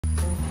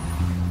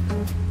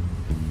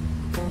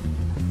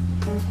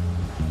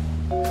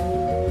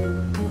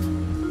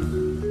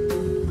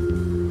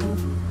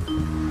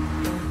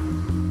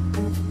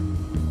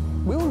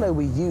though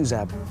we use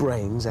our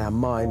brains, our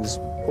minds,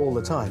 all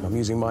the time. I'm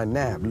using mine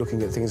now,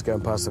 looking at things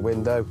going past the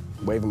window,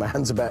 waving my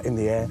hands about in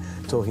the air,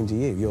 talking to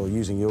you. You're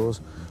using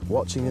yours,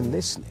 watching and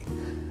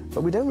listening.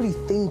 But we don't really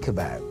think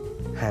about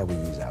how we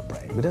use our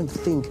brain. We don't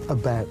think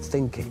about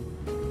thinking.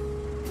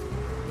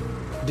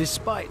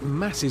 Despite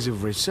masses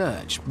of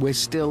research, we're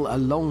still a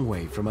long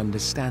way from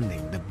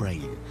understanding the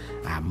brain,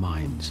 our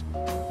minds.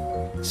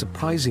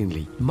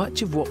 Surprisingly,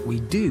 much of what we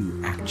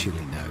do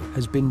actually know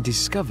has been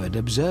discovered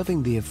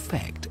observing the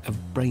effect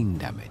of brain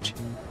damage.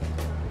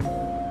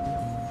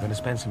 I'm going to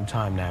spend some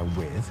time now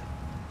with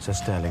Sir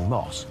Stirling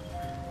Moss,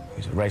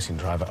 who's a racing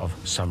driver of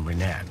some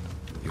renown.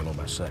 You'll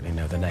almost certainly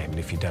know the name, and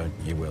if you don't,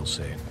 you will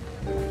soon.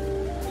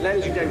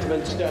 Ladies and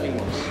gentlemen, Stirling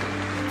Moss.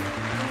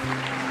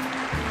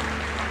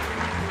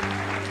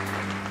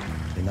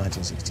 In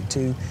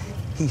 1962,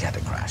 he had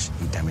a crash.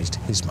 He damaged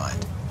his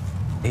mind.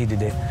 He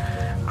did it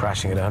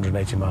crashing at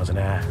 180 miles an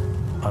hour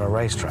on a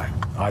racetrack.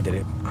 I did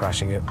it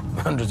crashing at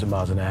hundreds of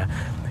miles an hour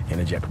in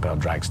a jet-propelled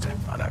dragster.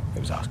 I know, it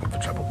was asking for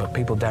trouble, but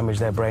people damage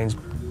their brains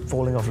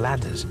falling off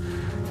ladders,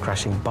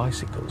 crashing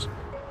bicycles.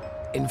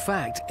 In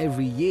fact,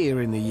 every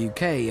year in the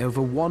UK,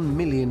 over 1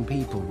 million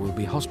people will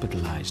be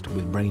hospitalised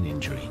with brain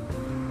injury.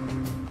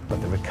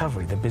 But the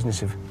recovery, the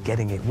business of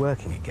getting it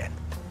working again,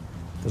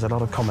 there's a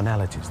lot of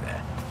commonalities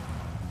there.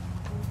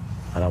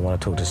 And I want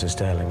to talk to Sir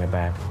Stirling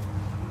about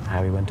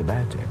how he went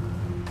about it.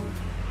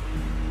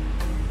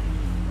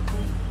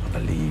 I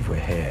believe we're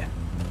here.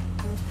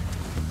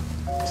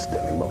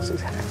 Stirling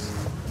Moss's house.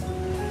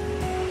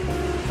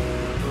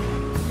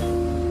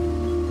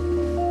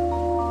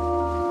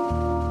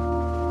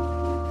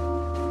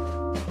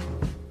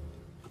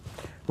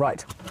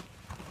 Right,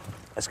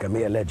 let's go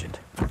meet a legend.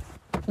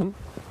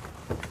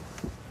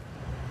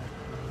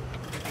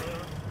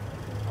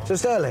 Sir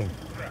Stirling.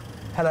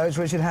 Hello, it's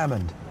Richard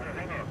Hammond.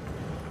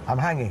 I'm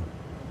hanging.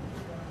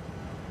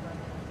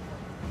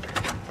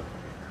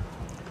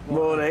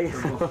 Morning.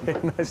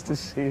 Nice to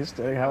see you,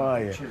 Stirling. How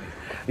are you?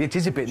 It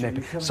is a bit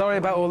nippy. Sorry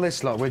about all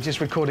this lot. We're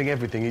just recording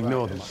everything.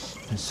 Ignore them.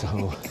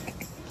 So,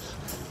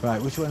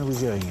 right, which one are we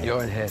going in?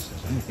 You're in here, sir.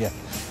 Yeah.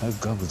 Oh,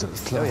 God, we've got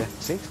the clock. Oh, yeah.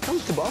 See? It's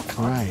comfortable.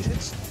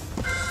 Right.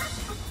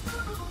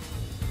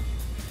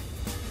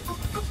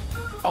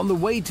 On the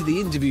way to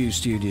the interview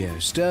studio,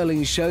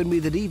 Stirling showed me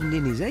that even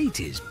in his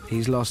 80s,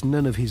 he's lost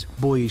none of his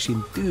boyish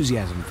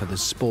enthusiasm for the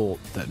sport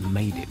that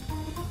made him.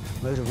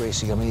 Motor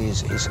racing, I mean,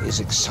 is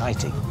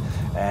exciting,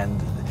 and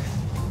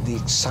the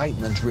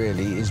excitement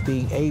really is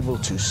being able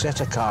to set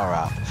a car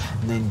up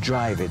and then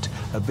drive it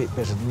a bit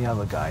better than the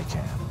other guy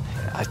can.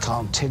 I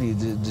can't tell you,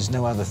 there's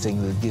no other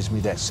thing that gives me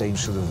that same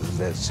sort of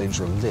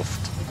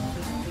lift.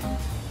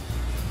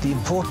 The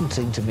important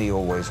thing to me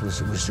always was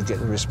to get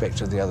the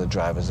respect of the other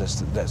drivers.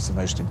 That's the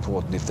most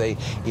important. If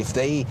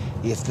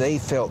they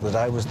felt that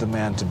I was the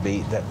man to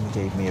beat, that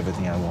gave me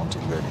everything I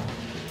wanted, really.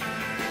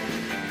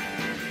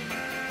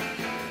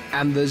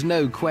 And there's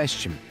no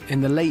question,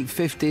 in the late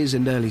 50s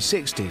and early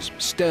 60s,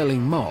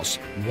 Stirling Moss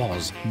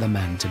was the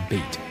man to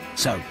beat.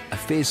 So, a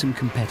fearsome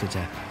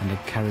competitor and a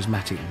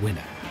charismatic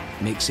winner.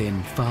 Mix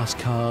in fast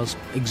cars,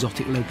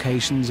 exotic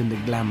locations and a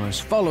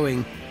glamorous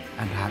following,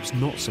 and perhaps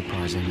not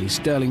surprisingly,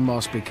 Stirling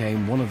Moss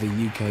became one of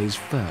the UK's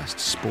first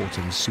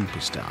sporting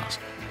superstars.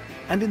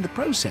 And in the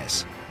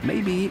process,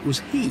 maybe it was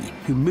he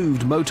who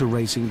moved motor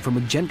racing from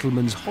a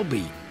gentleman's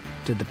hobby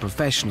to the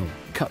professional,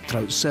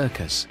 cutthroat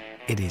circus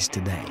it is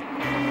today.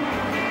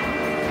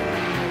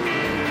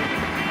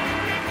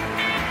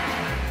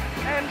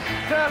 And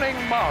Stirling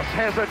Moss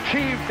has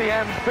achieved the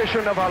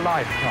ambition of a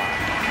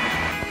lifetime.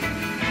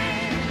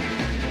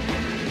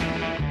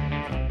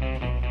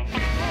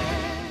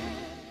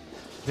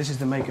 This is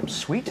the makeup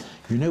suite.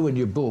 You know when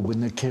you're bored,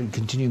 when they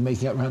continue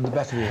making up around the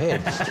back of your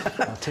head.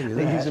 I'll tell you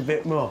that. Use a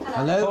bit more.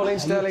 Hello? Pauline,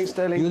 Stirling.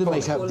 You're the Pauline.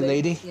 makeup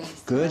lady?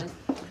 Yes. Good.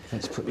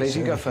 Let's put Please, this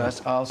you in. go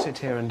first. I'll sit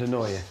here and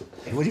annoy you.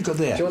 Hey, what have you got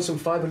there? Do you want some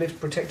fibre lift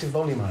protective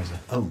volumizer?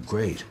 Oh,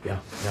 great. Yeah,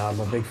 I'm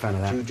a big fan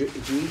of that. Do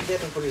you eat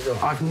that or put it on?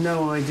 I've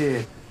no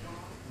idea.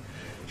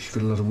 She's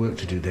got a lot of work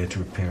to do there to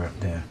repair up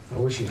there. I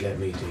wish you'd let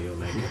me do your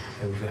makeup.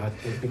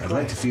 It'd be I'd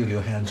like to feel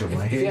your hands on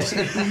my If you head.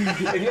 actually,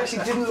 if you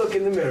actually didn't look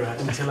in the mirror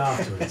until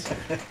afterwards.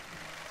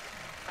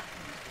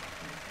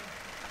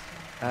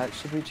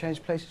 Should we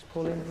change places,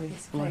 Pauline?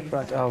 Yes, please.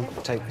 Right, I'll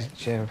take this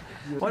chair.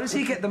 Why does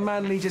he get the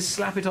manly just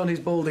slap it on his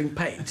balding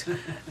pate?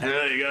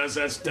 There you go,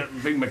 that's that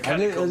big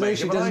mechanical makeup.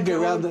 She doesn't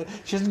go around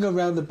she doesn't go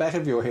around the back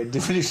of your head to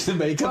finish the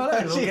makeup.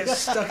 Well, it'll get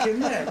stuck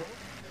in there.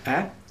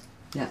 Huh?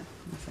 Yeah.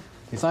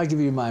 If I give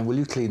you mine, will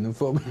you clean them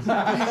for me?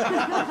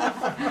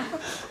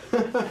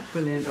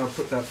 Brilliant, I'll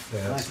put that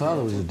there. My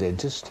father was a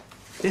dentist.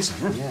 This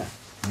one? Yeah,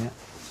 yeah.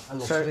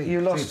 So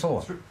you lost,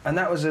 and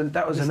that was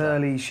an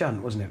early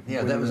shunt, wasn't it?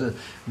 Yeah, that was a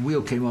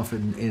wheel came off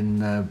in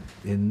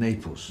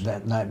Naples.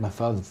 That night my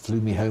father flew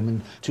me home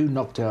and 2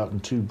 knocked out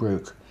and 2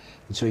 broke.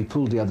 And so he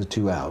pulled the other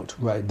 2 out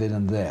right then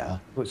and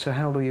there. So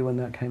how old were you when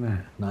that came out?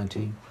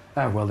 19.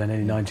 Oh, well then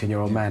any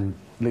 19-year-old man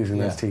losing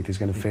those teeth is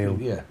going to feel...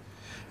 Yeah.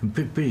 And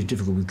pretty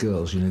difficult with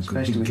girls, you know,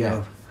 Especially big with gap.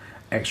 girls.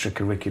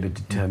 extracurricular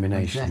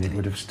determination, Exactly. it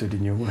would have stood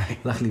in your way.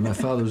 Luckily, my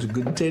father was a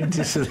good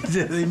dentist, so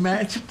they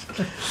matched.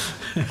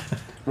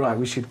 Right,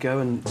 we should go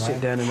and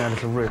sit down in our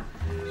little room.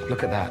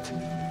 Look at that.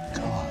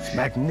 God, It's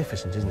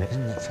magnificent, isn't it?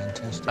 isn't that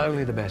fantastic?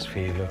 Only the best for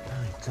you, look.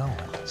 My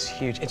God. It's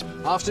huge. It's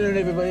Afternoon,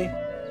 everybody.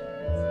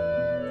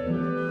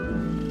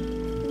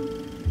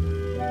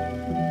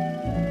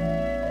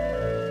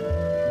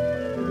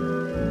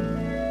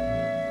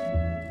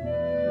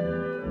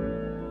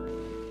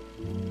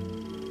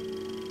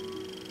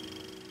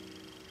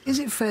 Is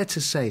it fair to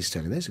say,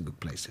 Stirling, there's a good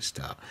place to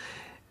start.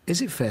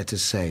 Is it fair to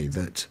say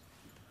that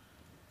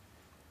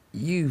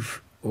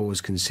you've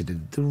always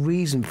considered the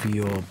reason for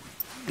your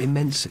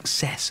immense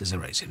success as a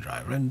racing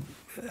driver and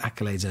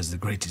accolades as the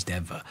greatest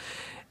ever,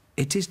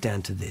 it is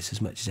down to this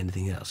as much as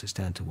anything else? It's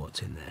down to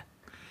what's in there.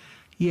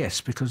 Yes,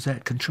 because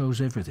that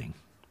controls everything.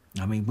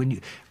 I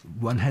mean,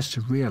 one has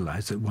to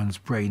realise that one's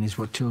brain is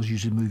what tells you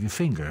to move your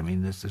finger. I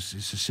mean, it's as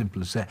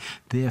simple as that.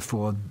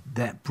 Therefore,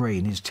 that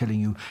brain is telling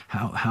you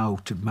how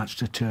much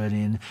to turn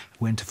in,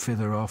 when to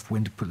feather off,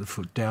 when to put the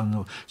foot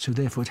down. So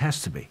therefore, it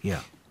has to be, yeah.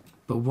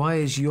 But why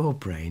is your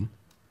brain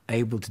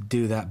able to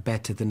do that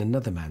better than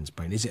another man's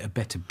brain? Is it a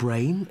better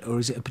brain, or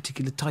is it a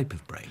particular type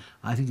of brain?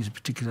 I think it's a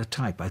particular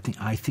type. I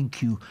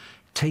think you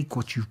take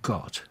what you've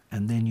got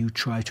and then you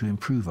try to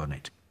improve on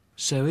it.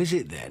 So is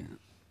it then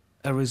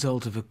a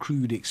result of a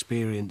crude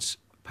experience,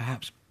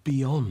 perhaps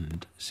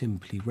beyond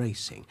simply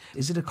racing?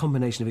 Is it a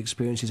combination of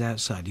experiences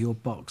outside your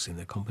boxing,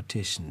 the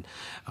competition?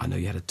 I know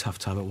you had a tough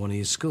time at one of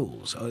your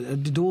schools.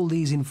 Did all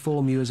these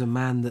inform you as a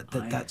man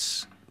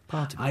that's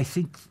part of it? I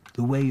think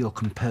the way you're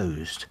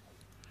composed,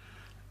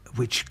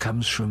 which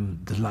comes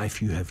from the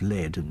life you have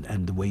led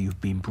and the way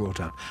you've been brought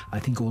up, I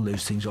think all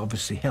those things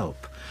obviously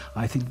help.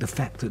 I think the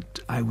fact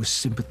that I was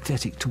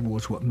sympathetic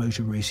towards what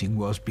motor racing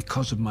was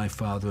because of my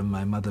father and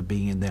my mother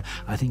being in there,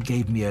 I think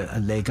gave me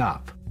a leg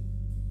up.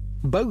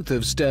 Both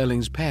of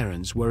Stirling's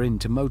parents were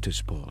into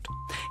motorsport.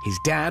 His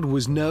dad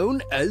was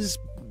known as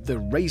the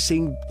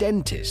racing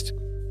dentist,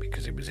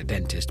 because he was a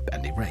dentist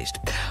and he raced.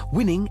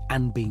 Winning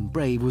and being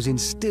brave was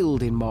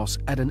instilled in Moss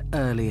at an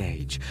early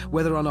age,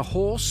 whether on a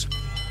horse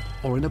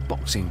or in a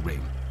boxing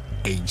ring,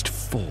 aged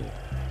 4.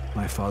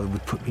 My father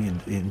would put me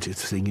into the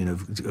thing, you know,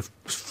 of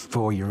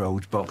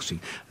 4-year-old boxing.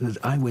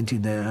 I went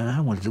in there and I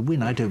wanted to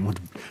win. I don't want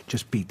to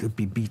just be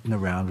beaten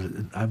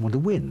around. I want to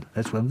win.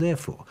 That's what I'm there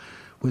for.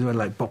 Whether I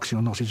like boxing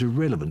or not is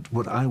irrelevant.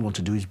 What I want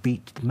to do is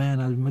beat the man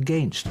I'm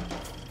against.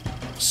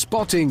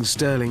 Spotting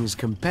Stirling's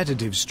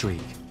competitive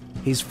streak,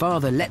 his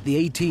father let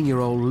the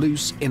 18-year-old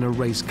loose in a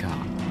race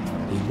car.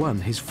 He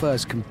won his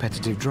first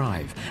competitive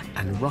drive,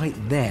 and right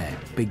there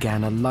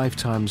began a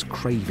lifetime's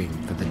craving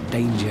for the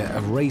danger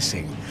of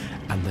racing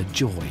and the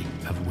joy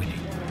of winning.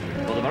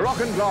 For the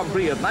Moroccan Grand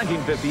Prix of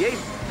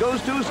 1958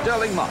 goes to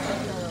Stirling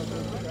Moss.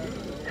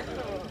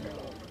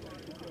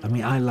 I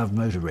mean, I love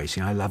motor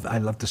racing. I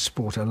love the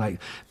sport. I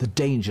like the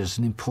dangers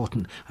and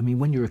important. I mean,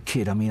 when you're a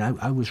kid, I mean,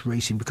 I was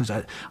racing because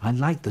I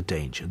liked the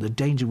danger. The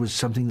danger was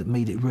something that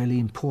made it really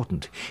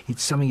important.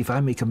 It's something, if I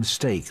make a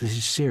mistake, this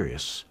is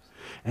serious.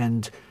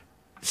 And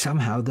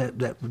somehow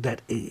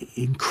that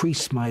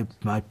increased my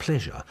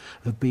pleasure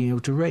of being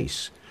able to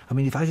race. I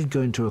mean, if I could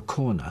go into a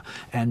corner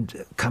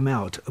and come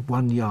out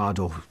 1 yard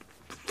or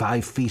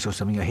 5 feet or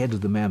something ahead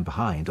of the man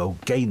behind, or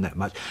gain that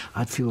much,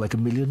 I'd feel like $1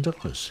 million.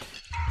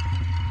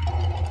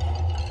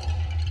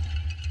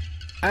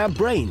 Our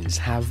brains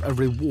have a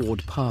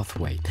reward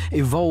pathway,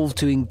 evolved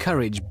to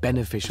encourage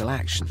beneficial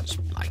actions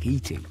like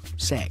eating,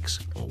 sex,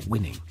 or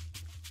winning.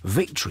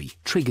 Victory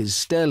triggers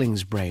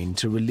Stirling's brain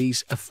to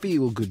release a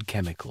feel-good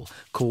chemical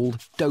called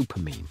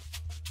dopamine.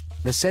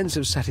 The sense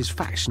of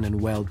satisfaction and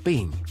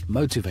well-being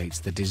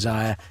motivates the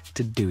desire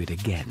to do it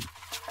again.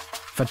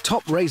 For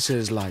top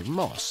racers like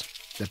Moss,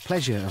 the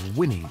pleasure of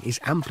winning is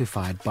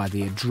amplified by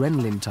the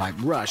adrenaline-type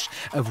rush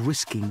of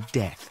risking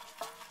death.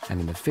 And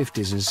in the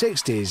 50s and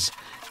 60s,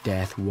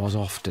 death was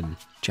often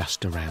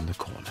just around the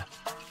corner.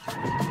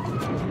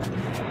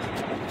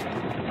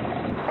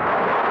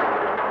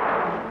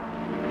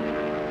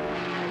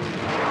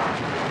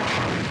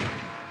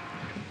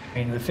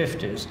 In the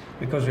 50s,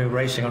 because we were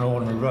racing on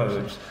ordinary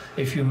roads,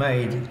 if you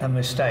made a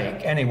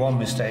mistake, any one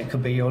mistake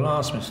could be your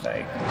last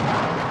mistake.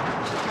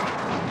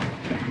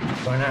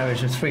 For an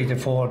average of 3 to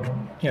 4,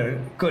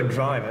 good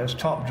drivers,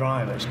 top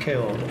drivers,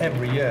 killed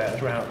every year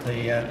throughout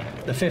the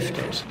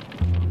 50s.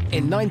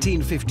 In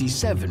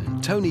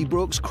 1957, Tony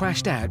Brooks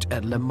crashed out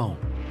at Le Mans.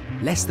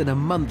 Less than a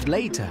month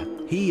later,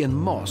 he and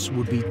Moss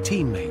would be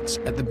teammates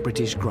at the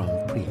British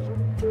Grand Prix.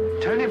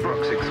 Tony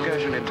Brooks'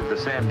 excursion into the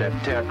sand at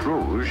Tertre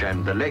Rouge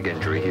and the leg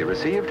injury he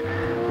received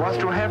was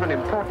to have an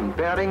important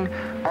bearing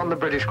on the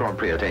British Grand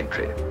Prix at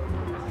Aintree.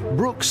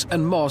 Brooks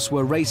and Moss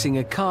were racing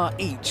a car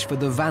each for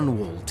the Van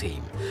Wall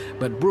team,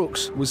 but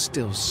Brooks was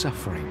still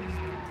suffering.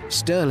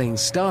 Stirling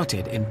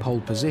started in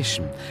pole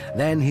position,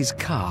 then his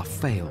car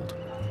failed.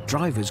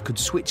 Drivers could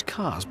switch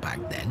cars back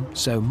then,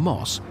 so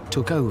Moss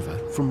took over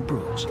from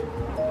Brooks.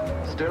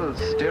 Still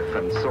stiff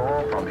and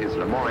sore from his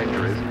Le Mans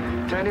injuries,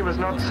 Tony was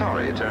not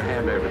sorry to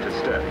hand over to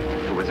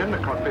Stirling, who was in the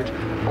cockpit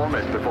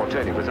almost before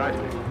Tony was out of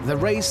it. The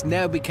race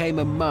now became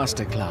a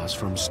masterclass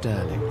from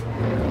Stirling.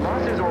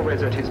 Moss is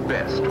always at his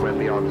best when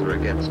the odds are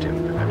against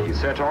him, and he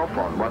set off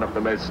on one of the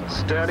most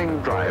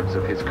sterling drives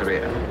of his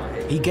career.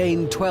 He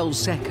gained 12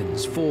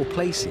 seconds, 4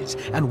 places,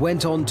 and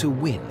went on to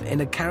win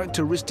in a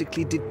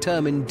characteristically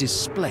determined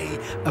display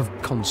of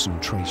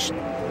concentration.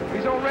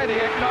 He's already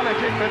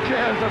acknowledging the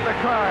cheers of the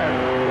crowd.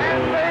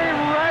 And they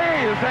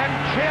raise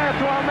and cheer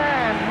to a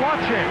man.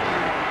 Watch it.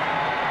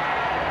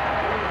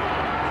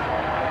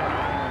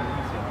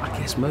 I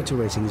guess motor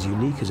racing is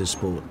unique as a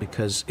sport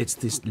because it's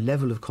this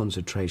level of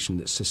concentration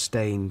that's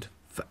sustained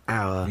for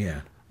hour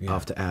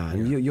after hour.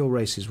 And your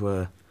races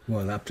were...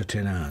 Well, up to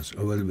 10 hours.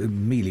 Well,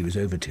 Mealy was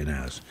over 10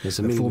 hours. Yes,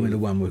 the Formula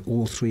One were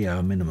all 3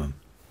 hour minimum.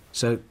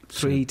 So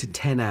 3 to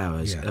 10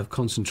 hours of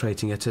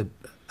concentrating at a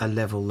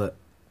level that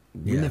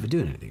we're never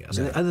doing anything else.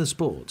 No. In other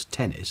sports,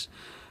 tennis,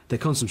 they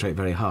concentrate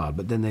very hard,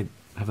 but then they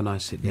have a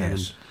nice sit down.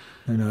 Yes.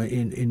 No,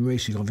 in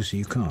racing, obviously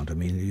you can't. I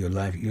mean, your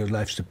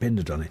life's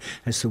dependent on it.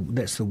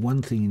 That's the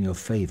one thing in your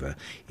favour,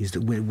 is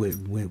that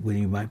when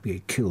you might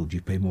get killed, you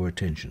pay more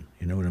attention.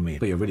 You know what I mean?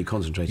 But you're really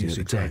concentrating Yes,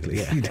 at the time. exactly.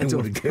 Yeah. You don't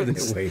want to go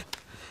that way.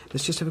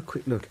 Let's just have a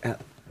quick look at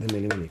the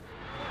Mille.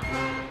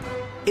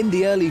 In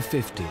the early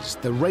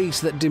 50s, the race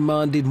that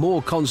demanded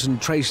more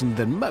concentration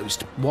than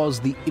most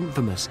was the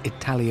infamous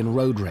Italian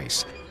road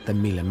race, the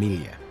Mille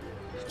Miglia.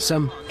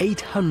 Some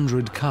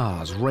 800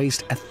 cars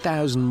raced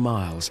 1,000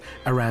 miles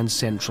around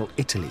central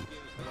Italy,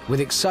 with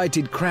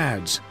excited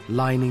crowds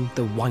lining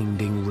the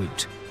winding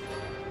route.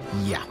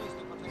 Yeah,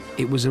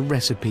 it was a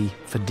recipe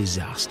for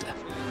disaster.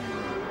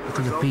 Look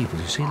at the people,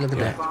 you see, look at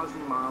that.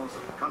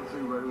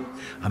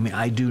 I mean,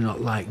 I do not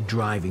like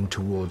driving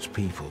towards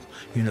people,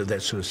 you know,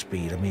 that sort of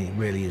speed. I mean, it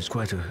really is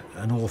quite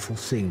an awful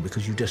thing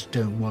because you just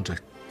don't want to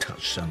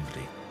touch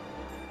somebody.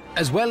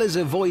 As well as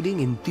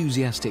avoiding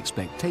enthusiastic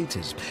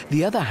spectators,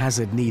 the other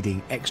hazard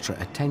needing extra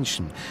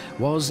attention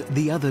was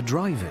the other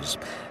drivers.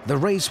 The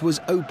race was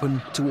open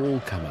to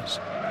all comers.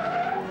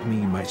 I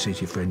mean, you might say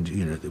to your friend,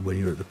 you know, when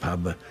you're at the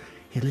pub,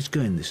 yeah, let's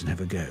go in this and have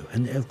a go.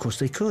 And of course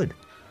they could.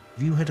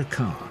 If you had a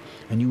car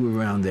and you were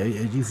around there,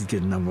 you could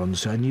get a number on the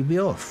side and you'd be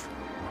off.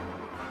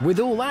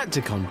 With all that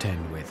to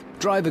contend with,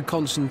 driver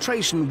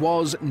concentration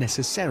was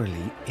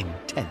necessarily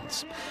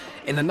intense.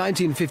 In the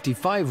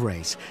 1955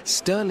 race,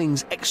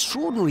 Stirling's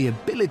extraordinary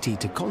ability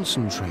to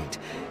concentrate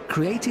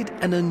created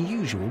an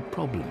unusual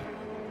problem.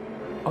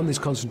 On this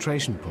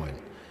concentration point,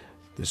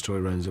 the story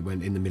runs that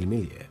when in the Mille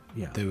Miglia,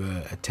 they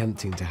were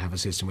attempting to have a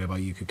system whereby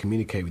you could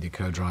communicate with your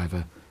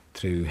co-driver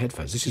through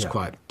headphones. This is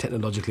quite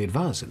technologically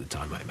advanced at the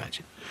time, I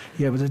imagine.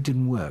 Yeah, but that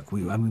didn't work.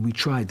 We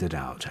tried that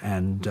out,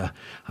 and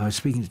I was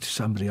speaking to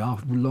somebody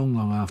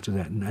long after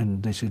that,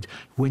 and they said,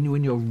 when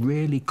you're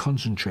really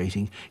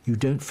concentrating, you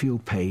don't feel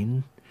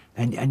pain,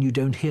 and you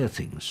don't hear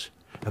things.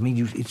 I mean,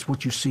 it's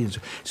what you see.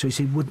 So he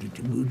said,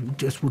 it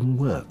just wouldn't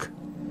work.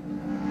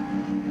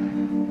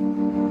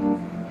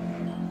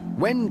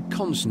 When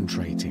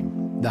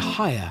concentrating, the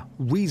higher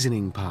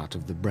reasoning part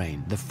of the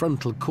brain, the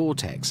frontal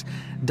cortex,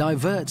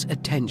 diverts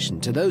attention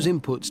to those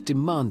inputs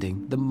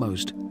demanding the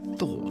most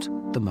thought,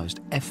 the most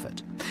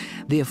effort.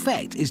 The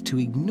effect is to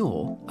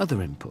ignore other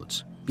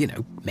inputs. You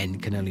know, men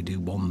can only do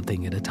one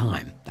thing at a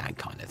time, that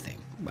kind of thing.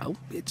 Well,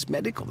 it's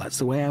medical, that's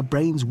the way our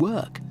brains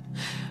work.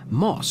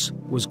 Moss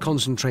was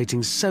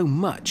concentrating so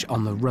much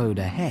on the road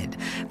ahead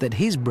that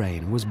his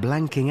brain was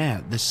blanking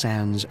out the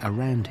sounds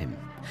around him.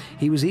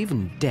 He was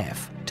even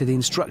deaf to the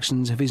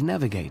instructions of his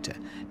navigator,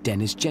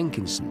 Dennis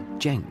Jenkinson,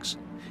 Jenks,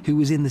 who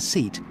was in the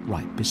seat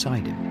right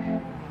beside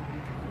him.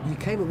 You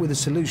came up with a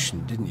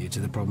solution, didn't you, to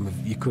the problem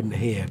of you couldn't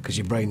hear because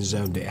your brain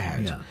zoned it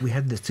out? Yeah, we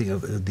had this thing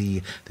of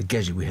the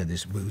gadget. We had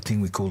this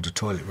thing we called a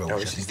toilet roll,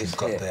 which I think you've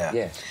got there.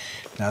 Yeah.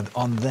 Now,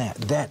 on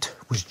that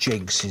was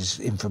Jenks's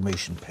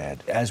information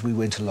pad. As we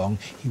went along,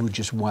 he would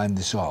just wind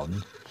this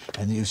on,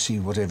 and you see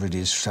whatever it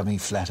is, something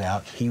flat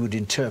out. He would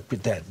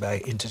interpret that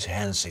into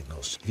hand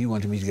signals. If he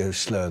wanted me to go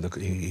slower,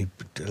 he'd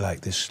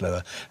like this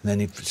slower, and then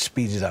he'd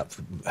speed it up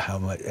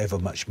however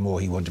much more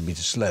he wanted me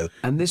to slow.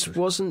 And this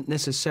wasn't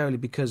necessarily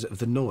because of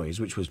the noise,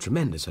 which was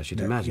tremendous, I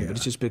should imagine, but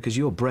it's just because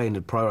your brain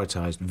had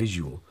prioritised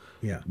visual,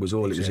 was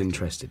all it was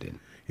interested in.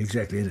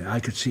 Exactly. And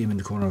I could see him in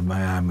the corner of my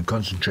eye. I'm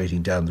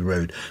concentrating down the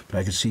road, but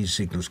I could see his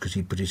signals because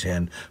he put his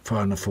hand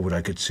far enough forward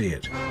I could see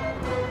it.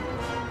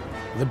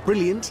 The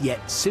brilliant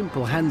yet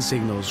simple hand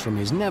signals from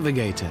his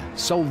navigator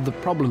solved the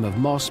problem of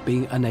Moss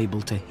being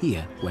unable to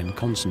hear when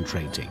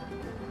concentrating.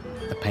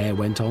 The pair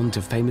went on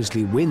to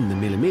famously win the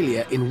Mille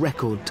Miglia in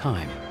record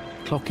time,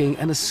 clocking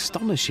an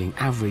astonishing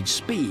average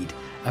speed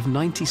of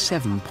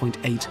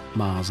 97.8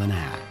 miles an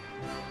hour.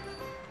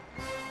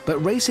 But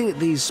racing at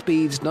these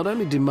speeds not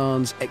only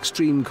demands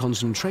extreme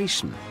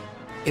concentration,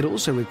 it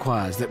also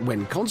requires that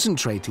when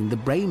concentrating, the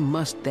brain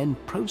must then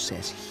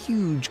process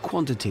huge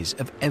quantities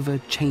of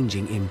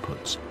ever-changing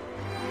inputs.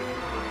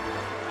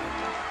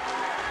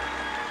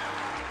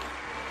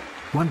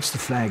 Once the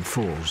flag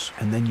falls,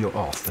 and then you're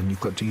off, and you've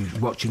got to be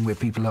watching where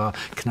people are.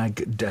 Can I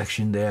dash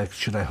in there?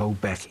 Should I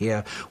hold back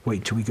here?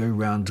 Wait till we go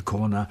round the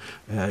corner.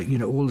 You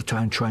know, all the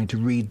time trying to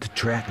read the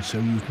track so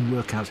you can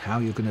work out how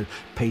you're going to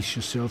pace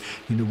yourself.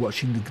 You know,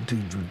 watching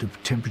the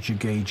temperature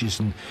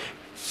gauges and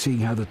seeing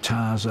how the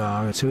tyres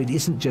are. So it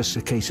isn't just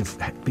a case of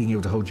being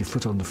able to hold your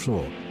foot on the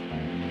floor.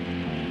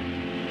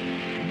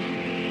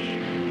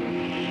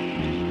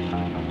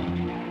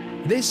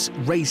 This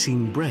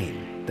racing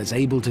brain that's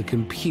able to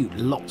compute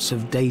lots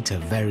of data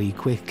very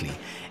quickly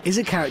is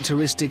a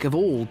characteristic of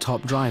all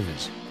top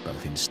drivers,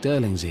 both in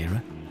Stirling's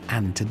era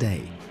and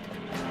today.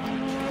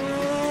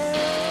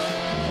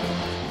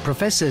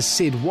 Professor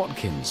Sid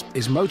Watkins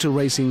is motor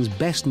racing's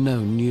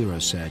best-known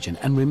neurosurgeon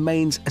and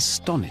remains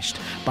astonished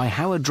by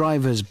how a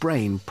driver's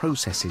brain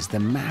processes the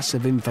mass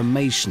of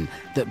information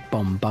that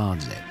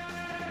bombards it.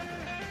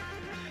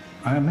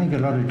 I make a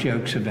lot of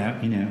jokes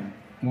about, you know,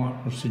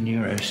 what was the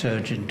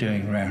neurosurgeon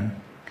doing around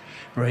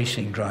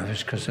racing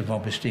drivers, because they've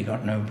obviously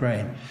got no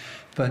brain.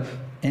 But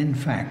in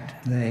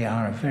fact, they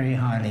are a very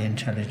highly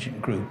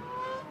intelligent group.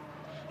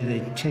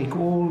 They take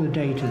all the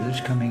data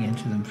that's coming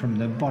into them from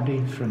the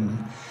body,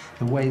 from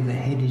the way the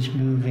head is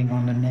moving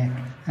on the neck,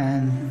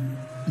 and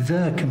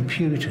their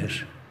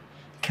computers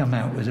come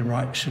out with the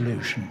right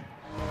solution.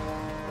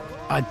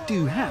 I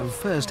do have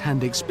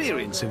first-hand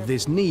experience of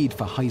this need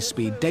for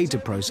high-speed data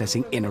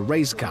processing in a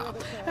race car,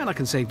 and I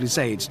can safely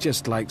say it's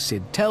just like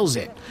Sid tells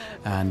it,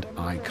 and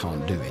I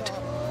can't do it.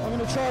 I'm going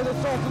to try the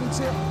falcon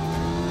tip.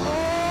 Oh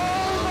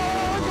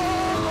my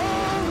God!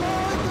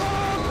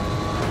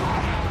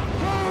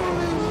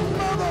 Holy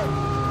mother!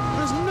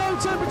 There's no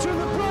temperature in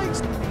the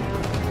brakes!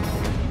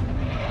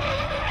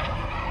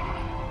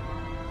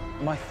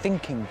 My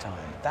thinking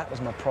time, that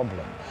was my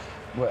problem.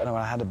 When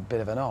I had a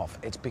bit of an off,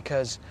 it's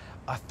because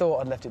I thought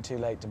I'd left it too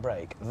late to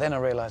brake. Then I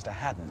realised I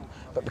hadn't.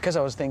 But because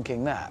I was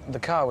thinking that, the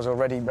car was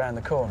already round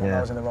the corner. Yeah.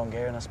 I was in the wrong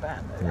gear and I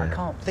span. Yeah. I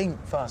can't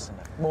think fast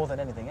enough, more than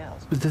anything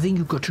else. But the thing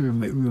you've got to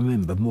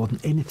remember more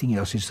than anything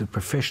else is the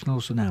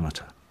professional's an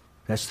amateur.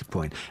 That's the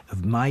point.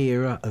 Of my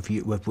era, of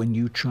when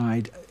you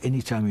tried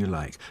any time you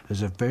like,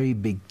 there's a very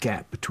big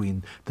gap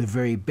between the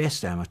very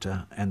best amateur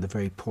and the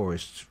very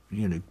poorest,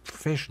 you know,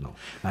 professional.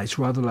 It's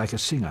rather like a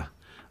singer.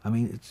 I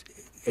mean,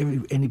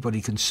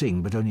 anybody can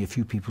sing, but only a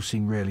few people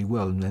sing really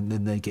well, and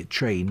then they get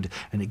trained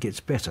and it gets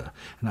better.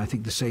 And I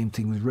think the same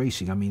thing with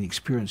racing. I mean,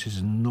 experience is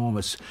an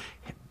enormous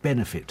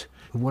benefit.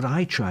 What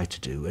I try to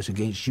do, as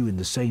against you in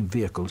the same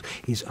vehicles,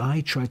 is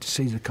I try to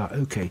say to the car,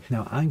 OK,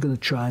 now I'm going to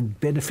try and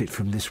benefit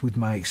from this with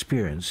my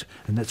experience,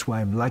 and that's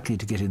why I'm likely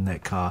to get in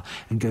that car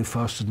and go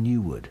faster than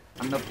you would.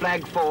 And the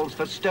flag falls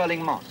for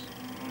Stirling Moss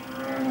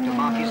to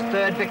mark his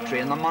third victory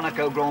in the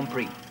Monaco Grand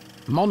Prix.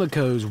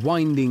 Monaco's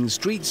winding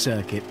street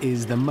circuit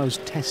is the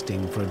most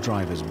testing for a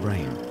driver's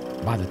brain.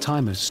 By the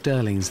time of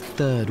Stirling's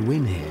third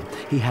win here,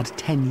 he had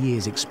 10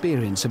 years'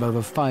 experience of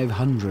over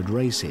 500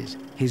 races.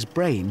 His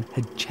brain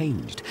had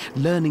changed,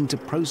 learning to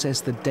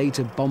process the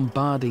data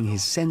bombarding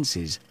his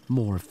senses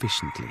more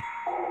efficiently.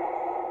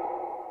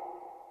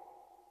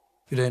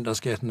 You don't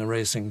just get in a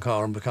racing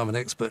car and become an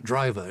expert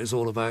driver. It's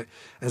all about,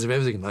 as with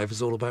everything in life,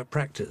 it's all about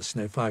practice.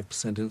 You know,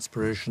 5%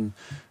 inspiration,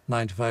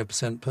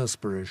 95%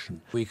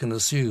 perspiration. We can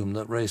assume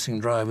that racing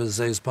drivers,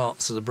 those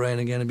parts of the brain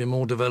are going to be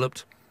more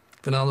developed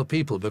than other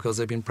people because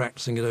they've been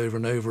practicing it over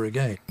and over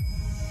again.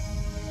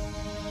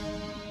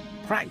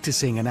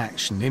 Practicing an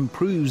action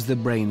improves the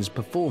brain's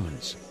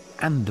performance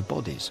and the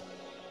body's.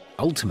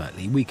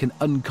 Ultimately, we can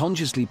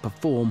unconsciously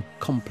perform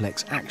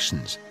complex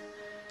actions.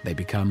 They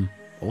become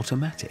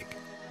automatic.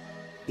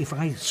 If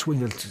I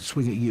swing at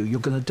you, you're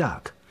going to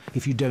duck.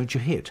 If you don't, you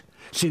hit.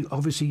 So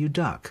obviously you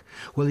duck.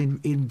 Well,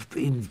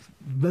 in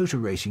motor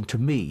racing, to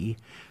me,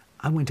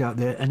 I went out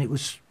there and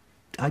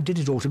I did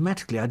it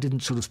automatically. I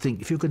didn't sort of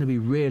think, if you're going to be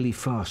really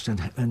fast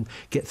and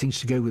get things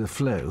to go with the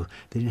flow,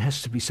 then it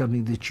has to be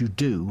something that you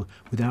do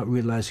without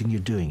realising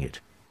you're doing it.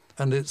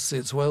 And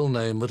it's well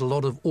known that a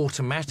lot of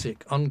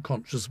automatic,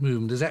 unconscious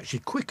movement is actually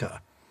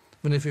quicker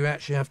than if you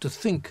actually have to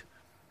think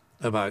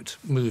about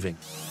moving.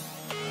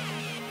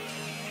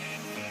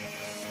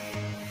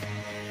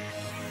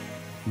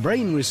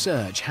 Brain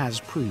research has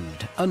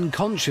proved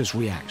unconscious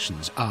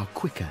reactions are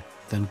quicker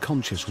than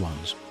conscious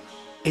ones.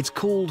 It's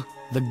called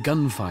the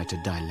gunfighter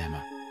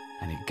dilemma,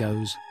 and it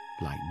goes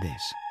like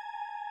this.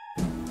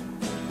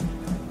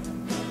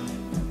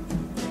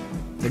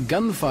 The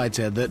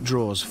gunfighter that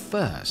draws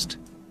first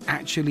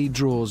actually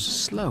draws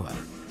slower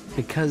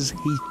because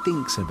he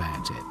thinks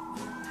about it.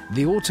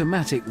 The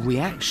automatic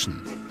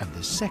reaction of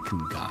the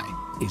second guy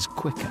is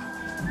quicker.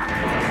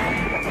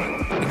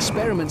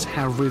 Experiments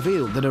have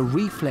revealed that a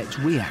reflex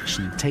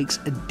reaction takes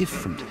a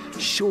different,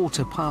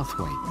 shorter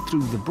pathway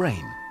through the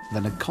brain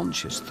than a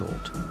conscious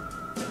thought.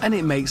 And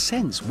it makes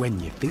sense when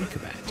you think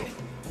about it.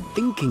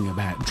 Thinking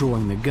about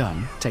drawing the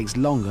gun takes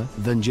longer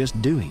than just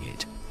doing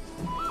it.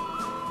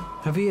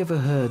 Have you ever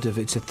heard of,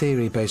 it's a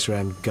theory based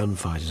around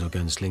gunfighters or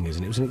gunslingers,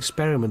 and it was an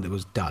experiment that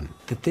was done.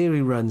 The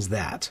theory runs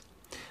that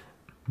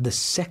the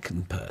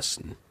second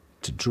person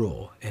to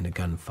draw in a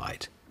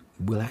gunfight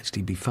will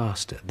actually be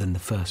faster than the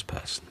first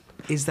person.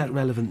 Is that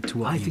relevant to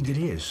what I think it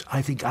is.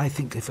 I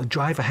think if a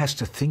driver has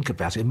to think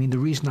about it, I mean, the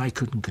reason I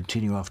couldn't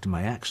continue after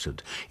my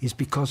accident is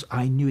because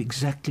I knew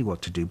exactly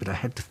what to do, but I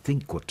had to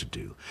think what to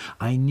do.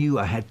 I knew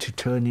I had to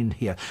turn in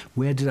here.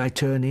 Where did I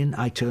turn in?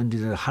 I turned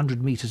in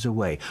 100 metres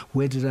away.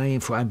 Where did I aim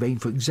for? I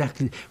aimed for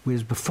exactly,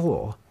 whereas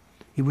before,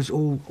 it was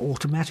all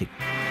automatic.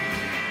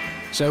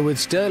 So with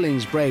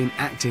Stirling's brain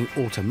acting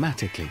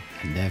automatically,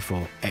 and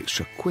therefore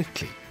extra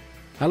quickly,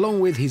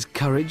 along with his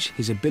courage,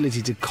 his ability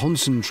to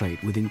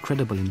concentrate with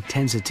incredible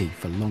intensity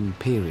for long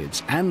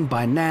periods, and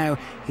by now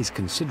his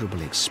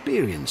considerable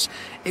experience,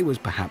 it was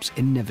perhaps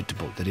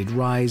inevitable that he'd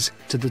rise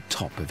to the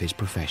top of his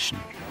profession.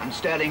 And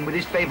Stirling, with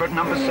his favourite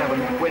number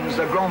 7, wins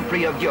the Grand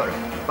Prix of Europe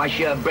by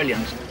sheer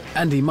brilliance.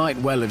 And he might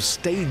well have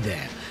stayed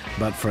there,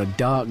 but for a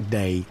dark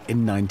day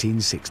in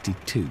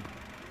 1962.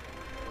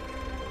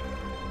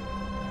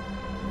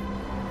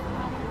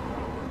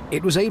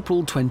 It was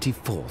April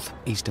 24th,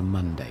 Easter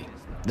Monday.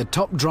 The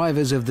top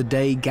drivers of the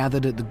day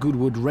gathered at the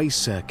Goodwood race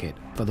circuit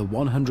for the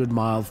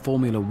 100-mile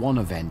Formula One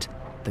event,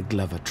 the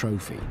Glover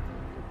Trophy.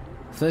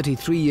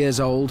 33 years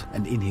old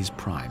and in his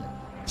prime,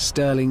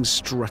 Stirling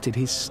strutted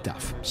his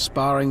stuff,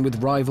 sparring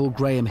with rival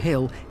Graham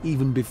Hill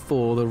even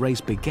before the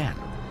race began.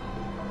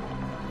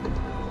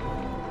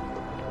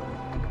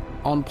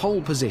 On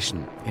pole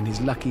position in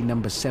his lucky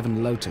number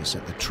 7 Lotus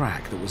at the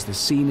track that was the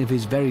scene of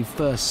his very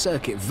first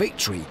circuit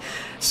victory,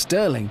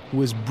 Stirling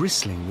was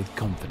bristling with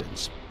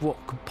confidence. What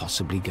could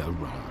possibly go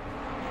wrong?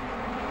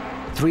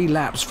 3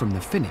 laps from the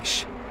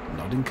finish,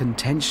 not in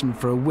contention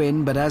for a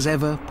win, but as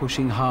ever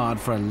pushing hard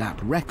for a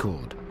lap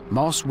record,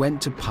 Moss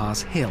went to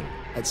pass Hill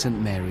at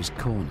St Mary's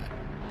Corner.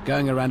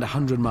 Going around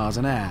 100 miles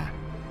an hour,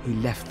 he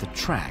left the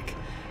track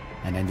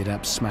and ended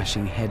up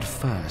smashing head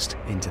first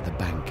into the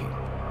banking.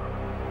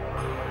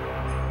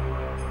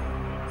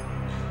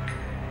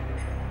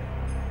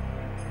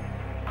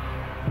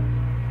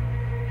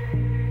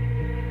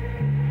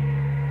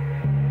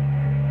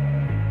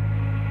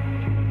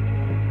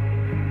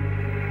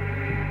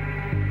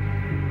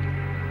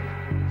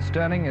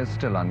 Stirling is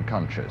still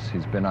unconscious.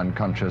 He's been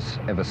unconscious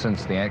ever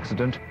since the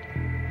accident.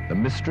 The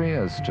mystery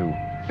as to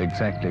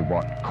exactly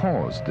what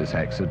caused this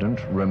accident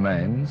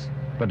remains,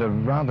 but a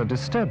rather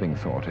disturbing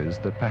thought is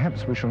that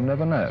perhaps we shall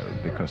never know,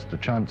 because the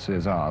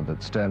chances are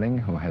that Stirling,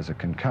 who has a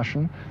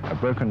concussion, a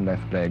broken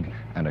left leg,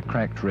 and a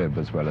cracked rib,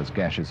 as well as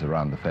gashes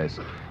around the face,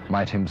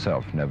 might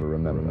himself never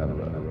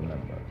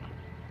remember.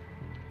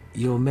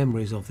 Your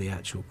memories of the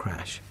actual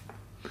crash?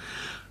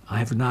 I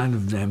have an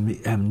island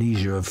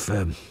amnesia of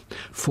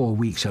 4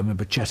 weeks. I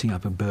remember chatting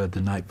up a bird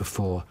the night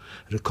before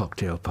at a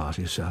cocktail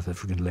party, a South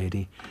African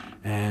lady,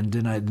 and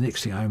then the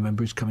next thing I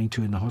remember is coming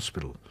to in the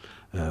hospital,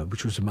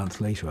 which was a month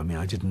later. I mean,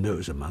 I didn't know it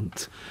was a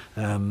month,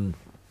 and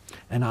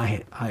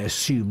I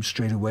assumed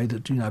straight away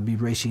that I'd be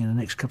racing in the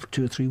next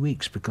 2 or 3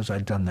 weeks because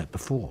I'd done that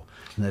before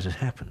and that had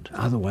happened.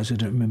 Otherwise, I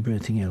don't remember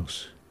anything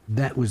else.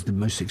 That was the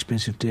most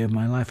expensive day of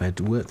my life. I had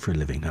to work for a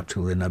living. Up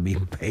till then, I'd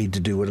been paid to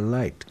do what I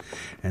liked.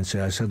 And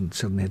so I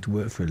suddenly had to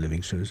work for a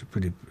living, so it was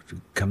pretty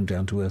come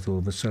down to earth all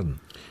of a sudden.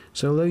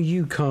 So although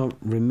you can't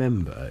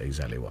remember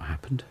exactly what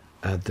happened,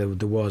 there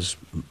was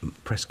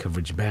press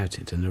coverage about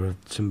it, and there are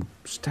some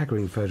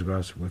staggering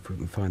photographs, if we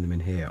can find them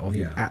in here, of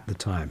you at the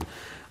time.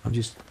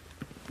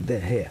 They're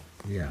here.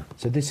 Yeah.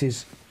 So this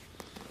is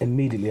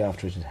immediately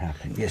after it had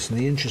happened. Yes, and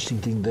the interesting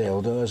thing there,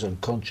 although I was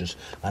unconscious,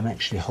 I'm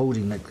actually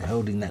holding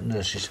that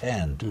nurse's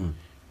hand. Mm.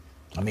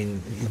 I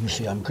mean, you can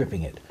see I'm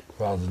gripping it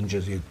rather than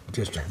just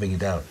having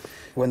it out.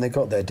 When they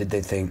got there, did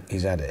they think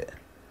he's had it?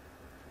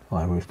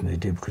 Well, I reckon they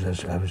did,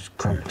 because I was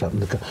cramped up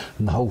and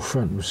the whole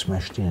front was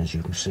smashed in, as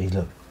you can see.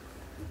 Look,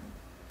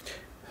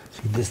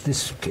 see,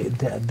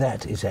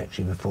 that is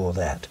actually before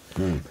that,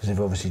 because they've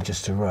obviously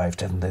just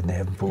arrived, haven't they? They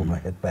haven't pulled my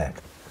head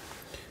back.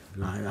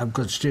 I've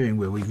got a steering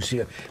wheel. We can see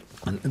it.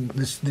 And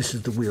this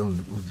is the wheel,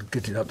 and we'll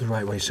get it up the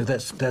right way. So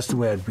that's the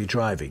way I'd be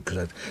driving, because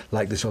I'd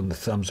like this on the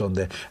thumbs on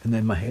there. And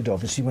then my head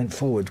obviously went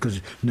forward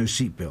because no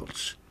seat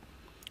belts.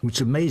 Which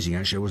is amazing,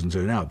 actually. I wasn't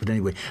thrown out. But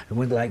anyway, I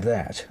went like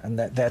that. And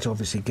that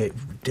obviously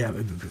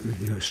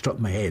struck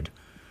my head.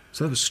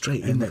 So that was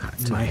straight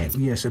impact. My head,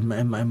 yes, and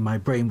my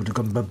brain would have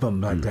gone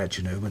bum like that,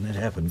 when that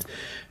happened.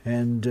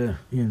 And,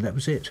 that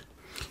was it.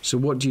 So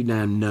what do you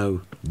now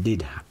know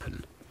did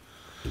happen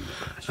in the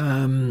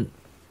crash?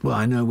 Well,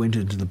 I know I went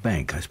into the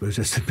bank, I suppose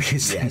that's the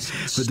biggest thing.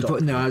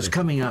 But I was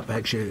coming up,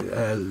 actually,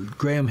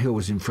 Graham Hill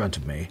was in front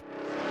of me.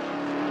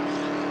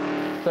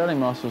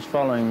 Stirling Moss was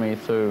following me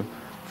through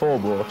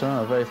Forewater,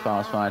 a very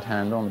fast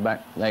right-hander on the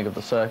back leg of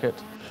the circuit.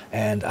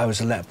 And I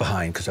was a lap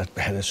behind because I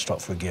had to stop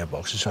for a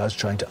gearbox, so I was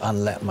trying to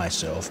unlap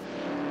myself.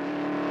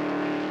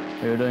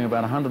 We were doing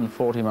about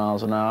 140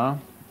 miles an hour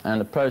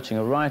and approaching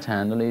a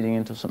right-hander leading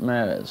into St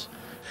Mary's.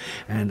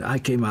 And I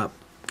came up,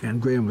 and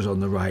Graham was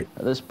on the right.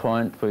 At this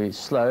point, we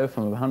slow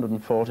from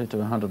 140 to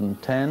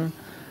 110,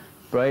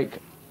 brake,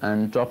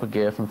 and drop a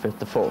gear from 5th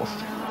to 4th.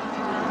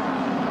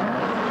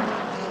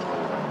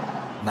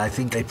 And I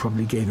think they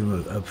probably gave him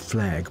a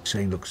flag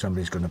saying, look,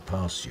 somebody's going to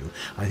pass you.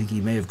 I think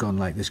he may have gone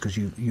like this because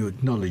you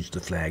acknowledge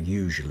the flag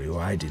usually, or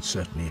I did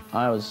certainly.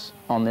 I was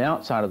on the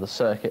outside of the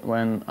circuit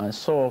when I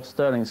saw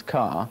Stirling's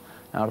car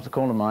out of the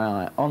corner of my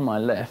eye on my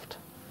left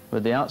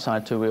with the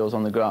outside two wheels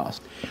on the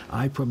grass.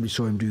 I probably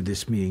saw him do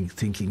this,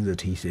 thinking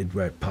that he said,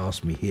 right,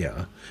 pass me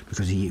here,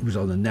 because he was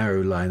on a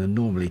narrow line, and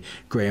normally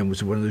Graham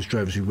was one of those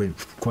drivers who went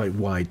quite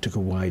wide, took a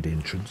wide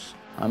entrance.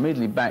 I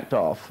immediately backed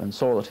off and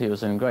saw that he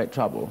was in great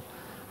trouble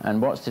and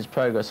watched his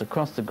progress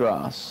across the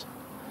grass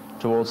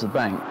towards the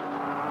bank.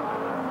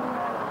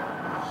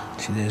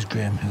 See, there's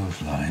Graham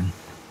Hill's line.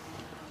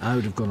 I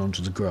would have gone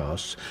onto the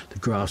grass. The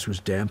grass was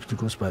damp, and of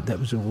course, that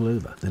was all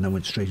over. Then I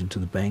went straight into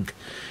the bank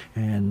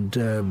and,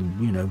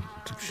 you know,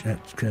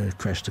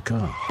 crashed the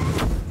car.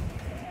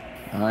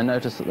 And I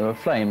noticed that there were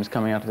flames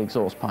coming out of the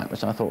exhaust pipe,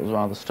 which I thought was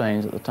rather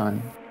strange at the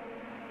time.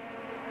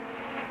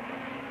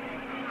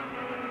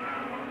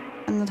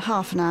 And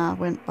half an hour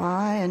went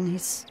by, and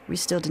we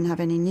still didn't have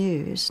any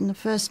news. And the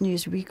first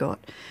news we got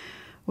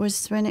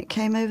was when it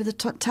came over the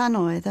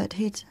tannoy that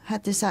he'd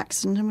had this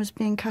accident and was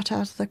being cut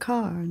out of the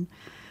car. And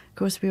of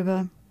course, we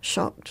were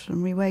shocked,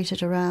 and we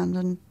waited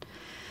around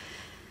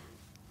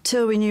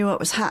until we knew what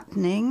was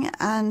happening.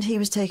 And he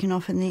was taken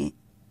off in the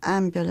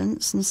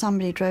ambulance, and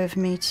somebody drove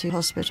me to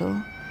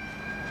hospital.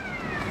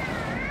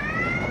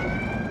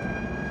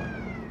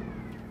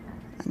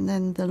 And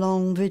then the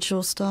long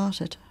vigil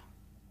started.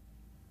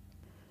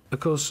 Of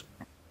course,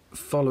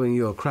 following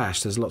your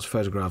crash, there's lots of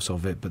photographs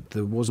of it, but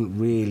there wasn't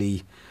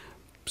really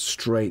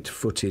straight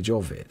footage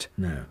of it.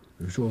 No,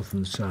 it was all from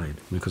the side.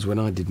 Because when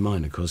I did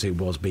mine, of course, it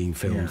was being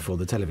filmed for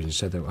the television,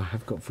 so that I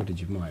have got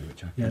footage of mine,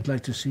 which I'd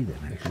like to see that.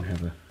 I can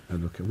have a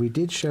look at. We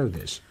did show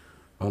this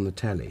on the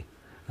telly,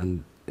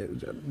 and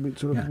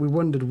we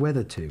wondered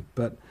whether to,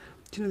 but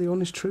do you know the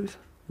honest truth?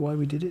 Why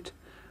we did it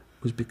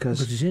was because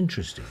it's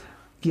interesting.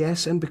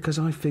 Yes, and because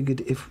I figured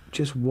if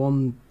just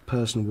one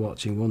person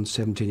watching, one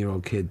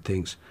 17-year-old kid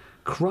thinks,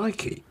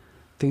 crikey,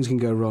 things can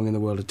go wrong in the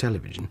world of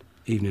television,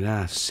 even in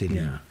our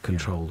silly,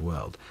 controlled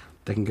world.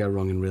 They can go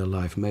wrong in real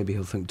life. Maybe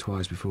he'll think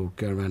twice before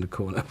going around a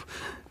corner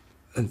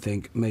and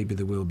think maybe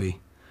there will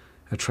be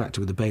a tractor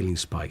with a baling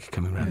spike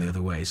coming around the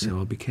other way, so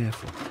I'll be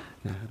careful.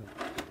 Now,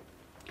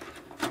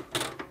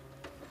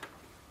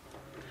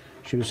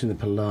 should have seen the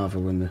palaver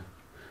when the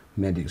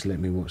medics let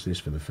me watch this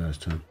for the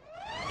first time.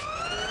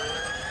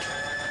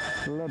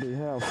 Bloody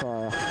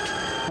hellfire.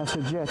 That's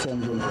a jet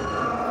engine.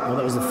 Well,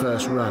 that was the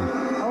first run.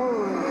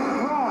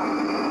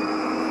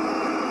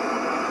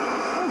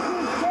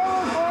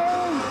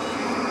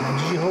 And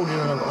did you hold it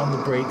on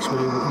the brakes when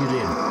you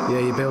did? Yeah,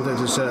 you build it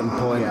to a certain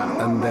point,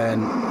 and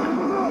then...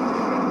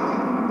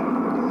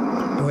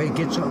 Oh, it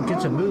gets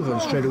a move on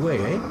straight away,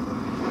 eh?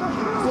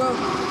 Well,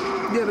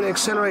 yeah, but it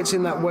accelerates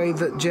in that way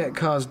that jet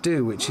cars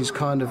do, which is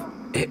kind of...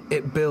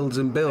 It builds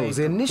and builds.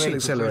 The initial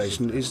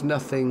acceleration is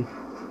nothing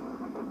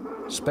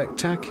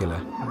spectacular.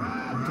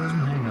 It doesn't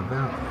hang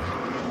about.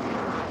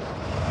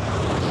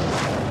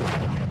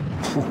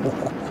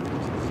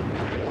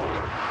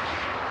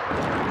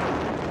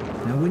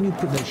 Now, when you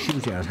put that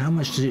chute out, how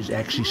much does it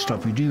actually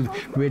stop you? Do you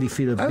really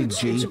feel a big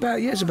G?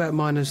 It's about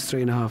minus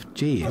 3.5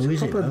 G. Oh,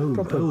 is it?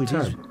 Proper it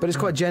is. But it's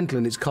quite gentle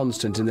and it's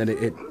constant, and then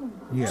it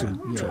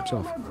drops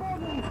off.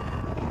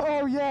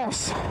 Oh,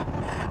 yes!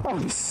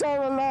 I'm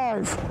so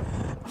alive!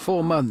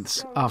 4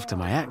 months after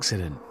my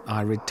accident,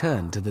 I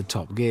returned to the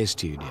Top Gear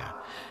studio.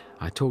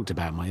 I talked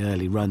about my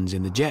early runs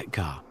in the jet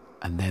car,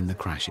 and then the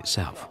crash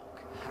itself.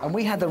 And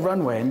we had the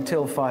runway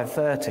until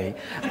 5:30,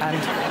 and...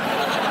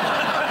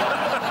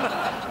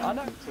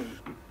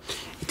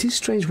 It is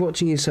strange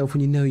watching yourself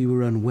when you know you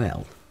were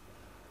unwell.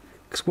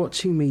 Because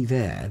watching me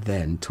there,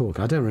 then, talk,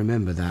 I don't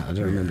remember that. I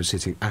don't remember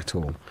sitting at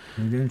all.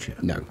 Don't you?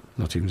 No,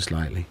 not even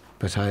slightly.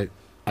 But I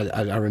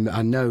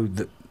know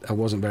that I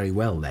wasn't very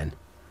well then.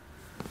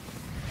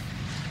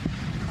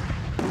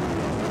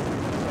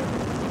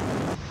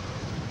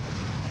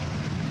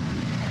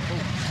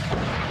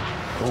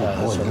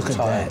 Oh, boy, look at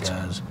that.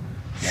 Goes.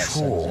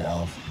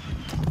 Sure.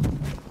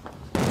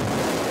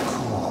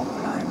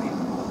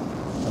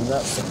 And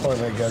that's the point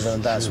where it goes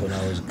on. That's when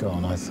I was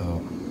gone, I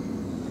thought.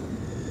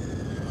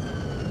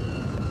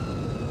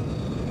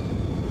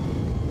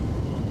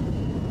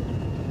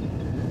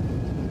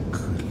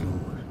 Good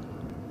Lord.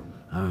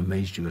 I'm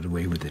amazed you got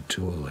away with it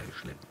too,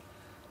 actually.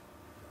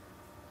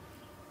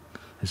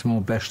 It's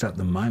more bashed up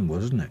than mine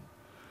was, isn't it?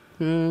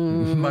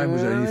 Mine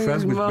was only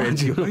front with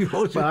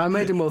bed. But I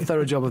made a more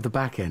thorough job of the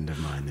back end of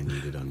mine than you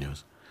did on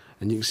yours.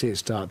 And you can see it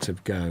start to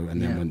go,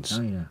 and then once...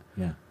 Oh,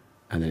 yeah.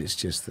 And then it's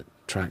just the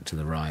track to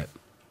the right.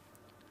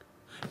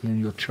 And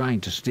you're trying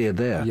to steer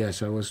there.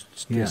 Yes, I was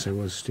steering.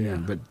 Yeah.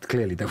 But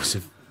clearly that was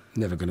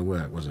never going to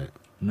work, was it?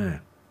 No.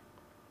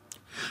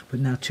 But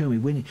now tell me,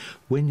 when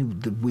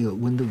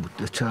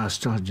the tire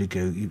started to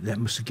go, that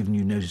must have given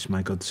you notice,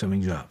 my God,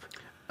 something's up.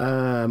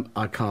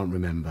 I can't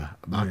remember.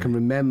 I can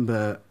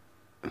remember...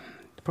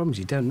 The problem is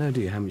you don't know,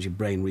 do you, how much your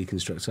brain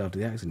reconstructs after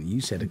the accident.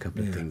 You said a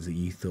couple of things that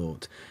you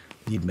thought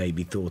you'd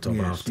maybe thought of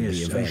after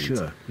the event.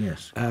 Sure,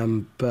 yes.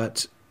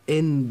 But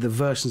in the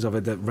versions of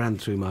it that ran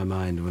through my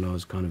mind when I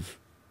was kind of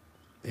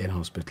in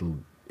hospital,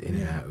 in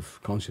and out of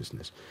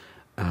consciousness,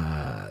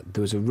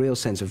 there was a real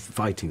sense of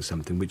fighting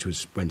something, which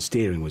was when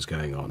steering was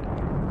going on.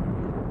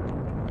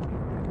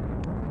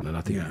 And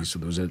I think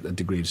there was a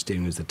degree of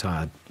steering as the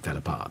tyre fell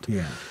apart.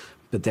 Yeah.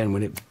 But then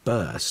when it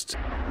burst,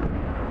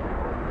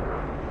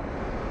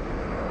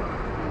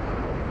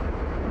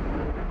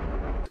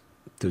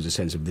 there was a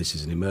sense of this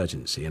is an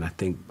emergency, and I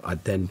think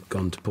I'd then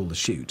gone to pull the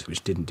chute,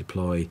 which didn't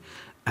deploy,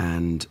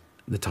 and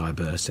the tyre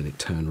burst and it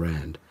turned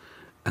round.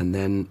 And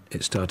then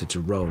it started to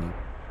roll.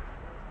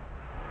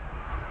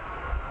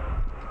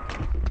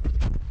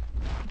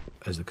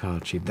 As the car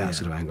achieved that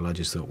sort of angle, I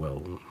just thought,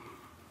 well,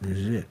 this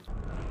is it.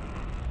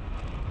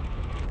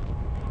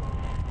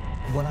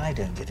 What I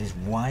don't get is,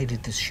 why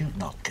did the chute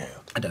not go?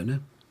 I don't know.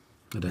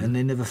 And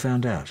they never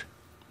found out?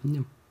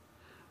 No.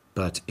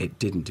 But it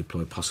didn't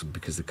deploy, possibly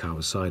because the car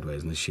was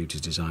sideways, and the chute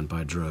is designed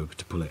by a drogue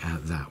to pull it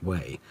out that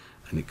way,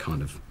 and it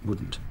kind of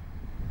wouldn't.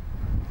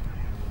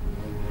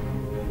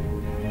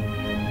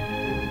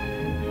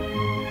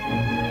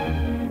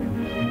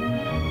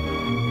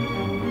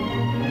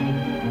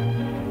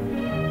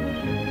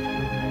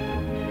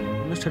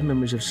 You must have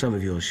memories of some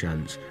of your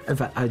shunts. In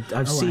fact,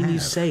 I've seen you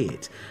say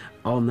it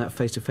on that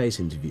face-to-face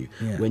interview,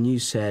 when you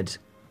said,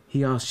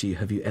 he asked you,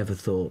 have you ever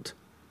thought,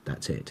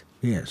 that's it?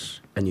 Yes.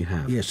 And you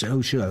have? Yes,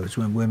 oh sure, it's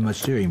when my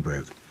steering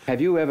broke. Have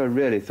you ever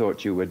really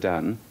thought you were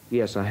done?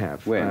 Yes, I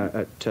have. When?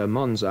 At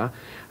Monza,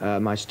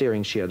 my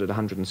steering sheared at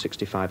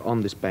 165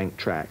 on this bank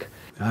track.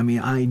 I mean,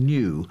 I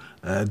knew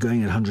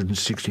going at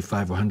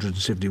 165 or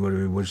 170,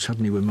 whatever it was,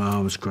 suddenly when my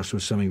arm was crossed, there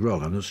was something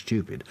wrong. I'm not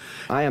stupid.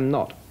 I am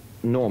not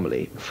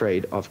normally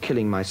afraid of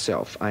killing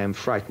myself. I am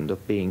frightened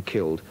of being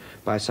killed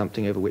by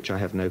something over which I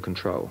have no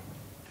control.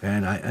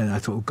 And I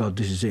thought, oh, God,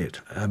 this is it.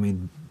 I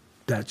mean,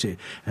 that's it.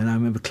 And I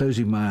remember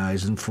closing my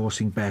eyes and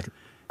forcing back.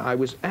 I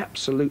was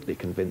absolutely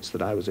convinced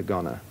that I was a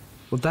goner.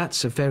 Well,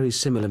 that's a very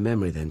similar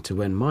memory then to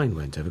when mine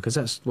went over, because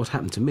that's what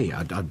happened to me.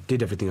 I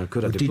did everything I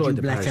could. I deployed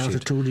the parachute. Did you black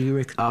out at all, do you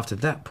reckon? After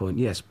that point,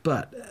 yes.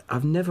 But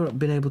I've never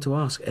been able to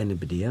ask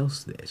anybody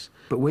else this.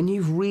 But when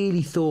you've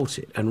really thought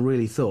it and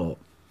really thought,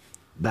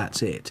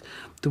 that's it,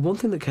 the one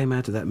thing that came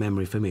out of that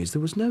memory for me is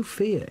there was no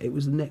fear. It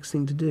was the next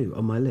thing to do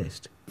on my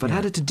list. If I'd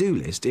had a to-do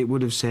list, it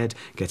would have said,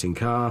 get in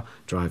car,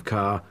 drive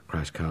car,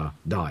 crash car,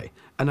 die.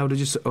 And I would have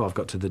just said, oh, I've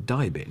got to the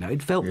die bit now.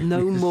 It felt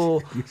no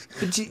more...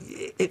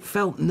 It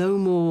felt no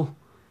more...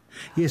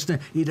 Yes, no,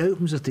 it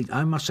opens a thing.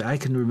 I must say, I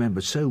can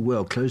remember so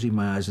well closing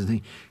my eyes and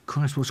thinking,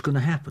 Christ, what's going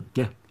to happen?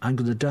 Yeah. I'm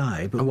going to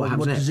die, but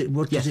what does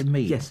it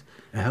mean? Yes.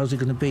 How's it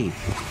going to be?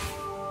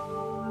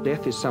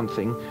 Death is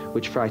something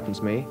which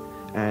frightens me,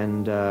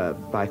 and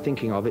by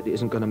thinking of it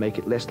isn't going to make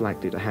it less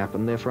likely to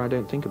happen, therefore I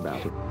don't think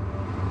about it.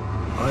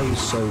 I was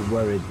so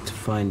worried to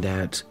find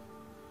out,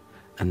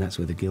 and that's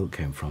where the guilt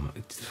came from.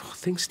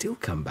 Things still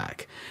come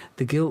back.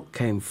 The guilt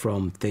came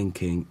from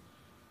thinking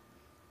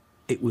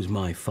it was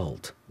my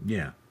fault.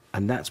 Yeah.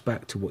 And that's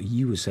back to what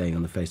you were saying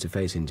on the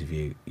face-to-face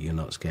interview. You're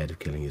not scared of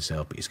killing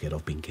yourself, but you're scared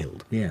of being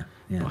killed. Yeah,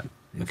 yeah. By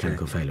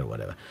mechanical failure or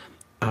whatever.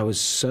 I was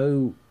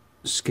so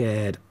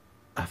scared,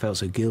 I felt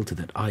so guilty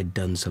that I'd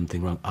done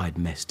something wrong, I'd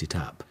messed it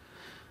up.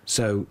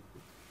 So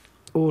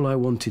all I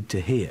wanted to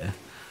hear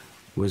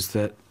was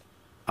that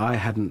I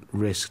hadn't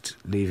risked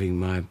leaving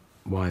my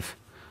wife,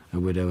 a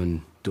widow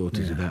and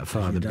daughters without a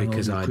father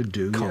because I'd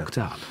cocked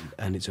up.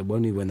 And it's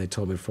only when they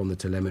told me from the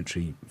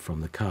telemetry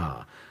from the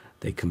car,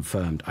 they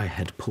confirmed I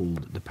had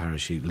pulled the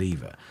parachute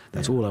lever.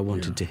 That's all I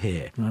wanted to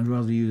hear. I'd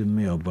rather you than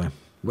me, old boy.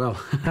 Well,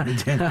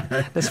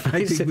 let's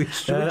face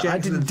it, I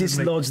didn't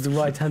dislodge the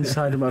right-hand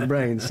side of my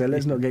brain, so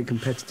let's not get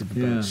competitive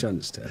about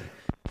shunts, Terry.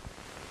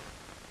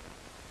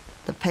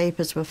 The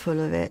papers were full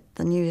of it.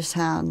 The news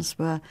hounds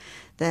were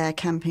there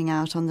camping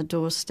out on the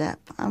doorstep.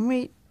 And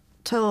we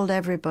told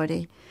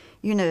everybody,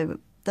 you know,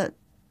 that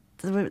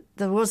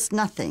there was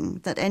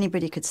nothing that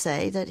anybody could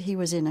say, that he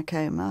was in a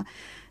coma.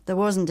 There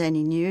wasn't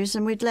any news,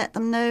 and we'd let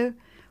them know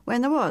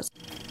when there was.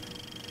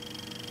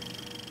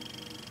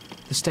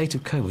 The state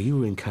of coma, you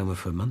were in coma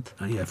for a month?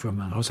 Yeah, for a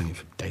month. I was only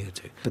for a day or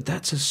two. But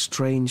that's a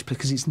strange,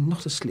 because it's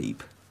not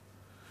asleep,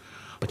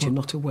 but you're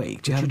not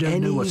awake. Do you have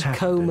any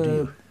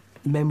coma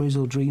memories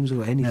or dreams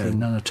or anything?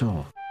 No, none at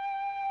all.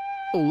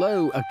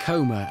 Although a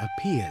coma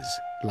appears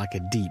like a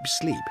deep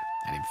sleep,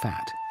 and in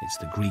fact, it's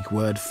the Greek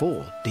word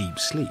for deep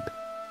sleep,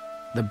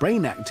 the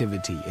brain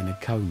activity in a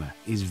coma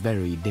is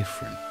very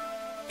different.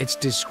 It's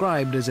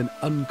described as an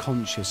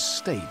unconscious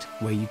state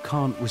where you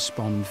can't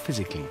respond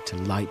physically to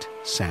light,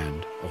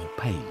 sound, or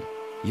pain.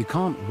 You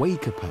can't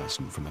wake a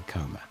person from a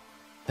coma.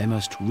 They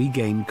must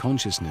regain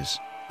consciousness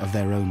of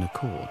their own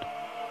accord.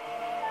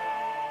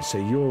 So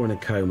you're in a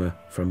coma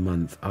for a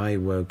month. I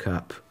woke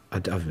up,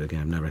 again, I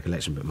have no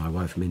recollection, but my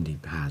wife Mindy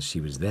has. She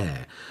was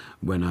there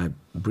when I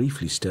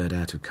briefly stirred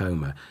out of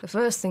coma. The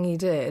first thing he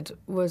did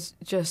was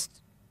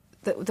just,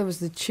 there was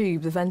the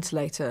tube, the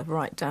ventilator,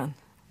 right down.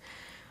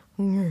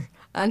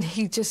 And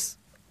he just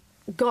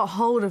got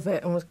hold of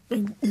it and was...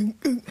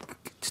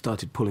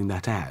 Started pulling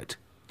that out.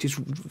 just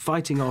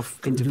fighting off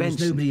intervention.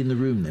 There was nobody in the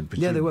room then,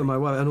 presumably? Yeah, there were, my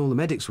wife and all the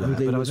medics were,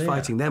 but I was there.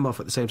 fighting them off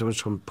at the same time I was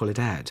trying to pull it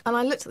out. And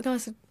I looked at the guy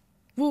and said,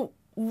 well,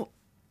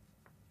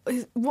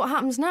 what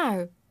happens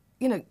now?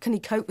 You know, can he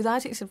cope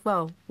without it? He said,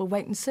 well, we'll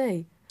wait and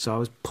see. So I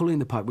was pulling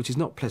the pipe, which is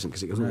not pleasant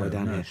because it goes all the way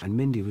down here. And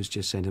Mindy was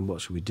just saying to them, what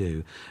should we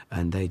do?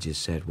 And they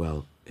just said,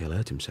 well, he'll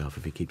hurt himself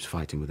if he keeps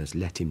fighting with us.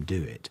 Let him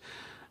do it.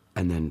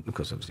 And then, of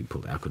course, obviously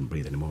pulled it out. I couldn't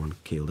breathe anymore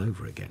and keeled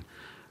over again.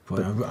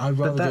 Boy, I'd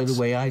rather go the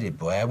way I did,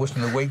 boy. I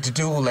wasn't awake to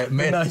do all that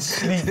nice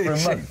sleep for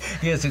a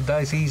month. Yes, it's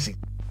nice, easy.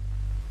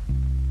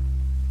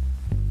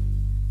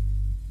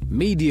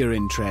 Media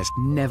interest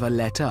never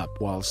let up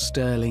while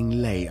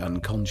Stirling lay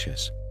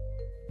unconscious.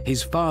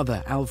 His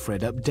father,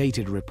 Alfred,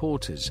 updated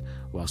reporters,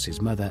 whilst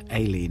his mother,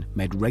 Aileen,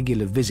 made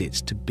regular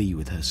visits to be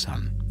with her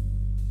son.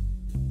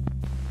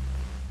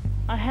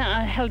 I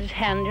held his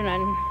hand, you know,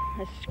 and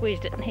I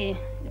squeezed it, and he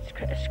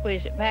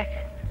squeezed it back.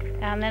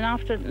 And then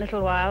after a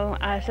little while,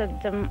 I said,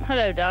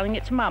 hello, darling,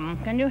 it's Mum.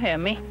 Can you hear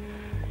me?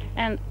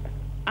 And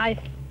I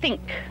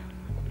think,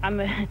 I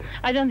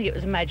don't think it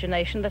was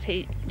imagination that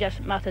he just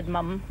muttered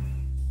Mum.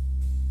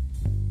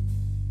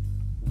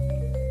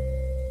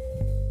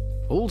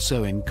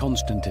 Also in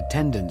constant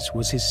attendance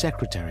was his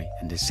secretary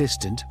and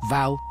assistant,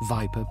 Val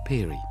Viper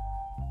Peary.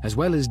 As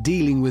well as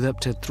dealing with up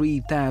to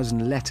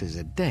 3,000 letters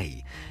a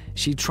day,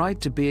 she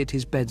tried to be at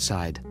his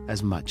bedside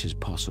as much as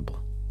possible.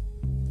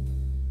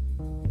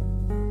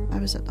 I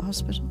was at the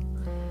hospital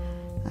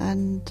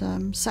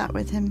and sat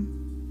with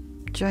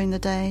him during the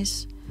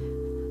days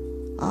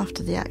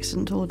after the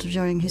accident or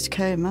during his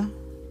coma.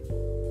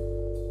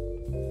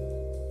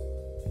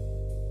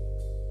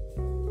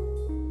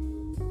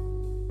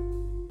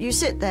 You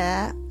sit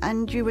there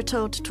and you were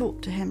told to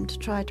talk to him to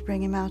try to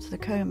bring him out of the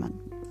coma.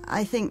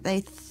 I think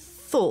they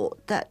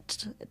thought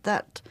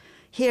that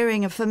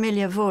hearing a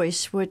familiar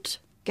voice would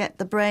get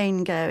the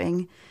brain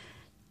going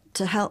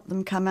to help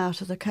them come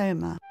out of the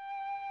coma.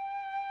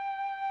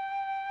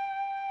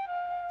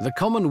 The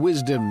common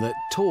wisdom that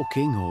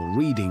talking or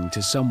reading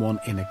to someone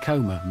in a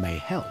coma may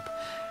help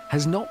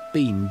has not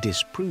been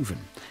disproven.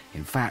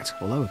 In fact,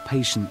 although a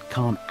patient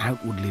can't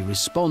outwardly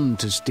respond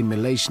to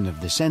stimulation of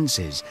the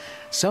senses,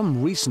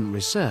 some recent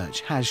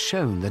research has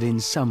shown that in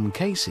some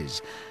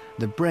cases,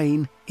 the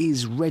brain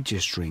is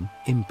registering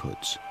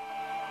inputs.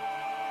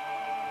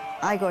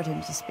 I got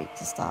him to speak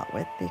to start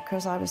with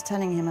because I was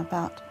telling him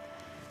about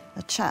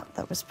a chap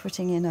that was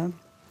putting in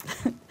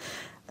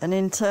an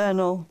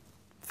internal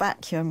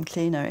vacuum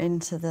cleaner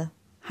into the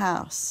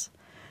house.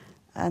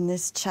 And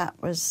this chap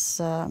was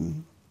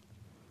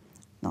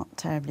not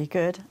terribly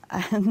good.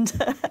 And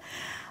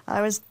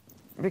I was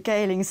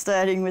regaling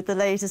Stirling with the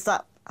latest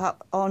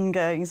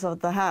ongoings of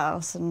the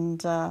house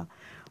and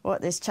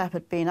what this chap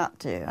had been up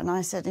to. And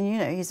I said, and you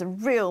know, he's a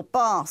real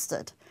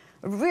bastard.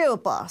 A real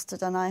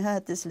bastard. And I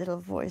heard this little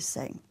voice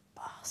saying,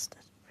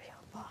 bastard,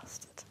 real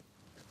bastard.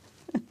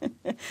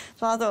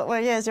 So I thought,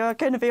 well, yes, you're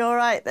going to be all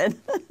right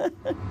then.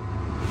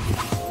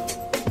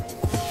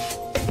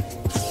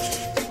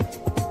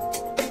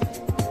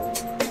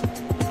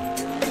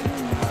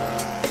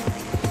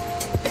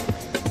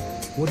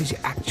 What is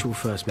your actual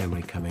first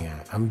memory coming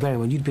out? I'm very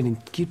well. You'd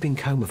been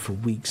coma for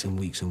weeks and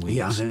weeks and weeks.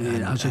 Yeah,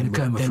 I was in a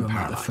coma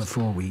for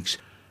 4 weeks.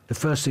 The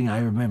first thing I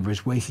remember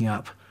is waking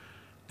up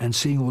and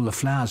seeing all the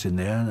flowers in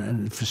there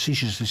and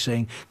facetiously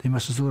saying they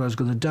must have thought I was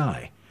going to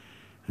die,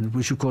 and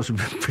which of course was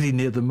pretty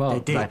near the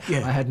mark. They did,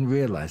 yeah. I hadn't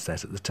realised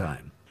that at the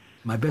time.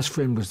 My best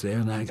friend was there,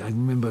 and I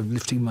remember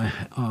lifting my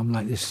arm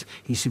like this.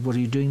 He said, "What are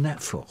you doing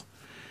that for?"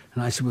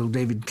 And I said, well,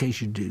 David, in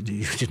case you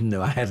didn't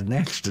know, I had an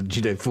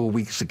accident, 4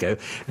 weeks ago,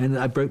 and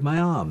I broke my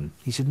arm.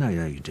 He said, no,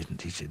 you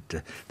didn't. He said,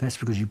 that's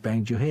because you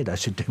banged your head. I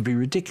said, don't be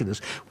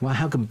ridiculous. Well,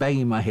 how can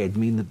banging my head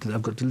mean that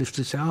I've got to lift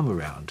this arm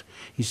around?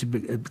 He said,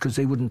 because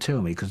they wouldn't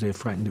tell me, because they're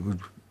frightened it would,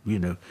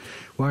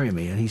 worry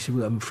me. And he said,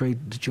 well, I'm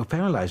afraid that you're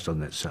paralysed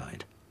on that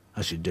side.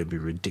 I said, don't be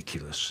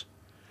ridiculous.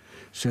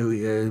 So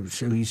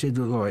he said,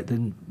 well, all right,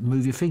 then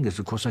move your fingers.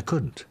 Of course, I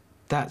couldn't.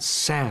 That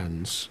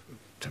sounds,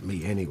 to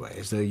me anyway,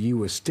 as though you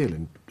were still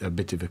in a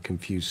bit of a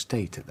confused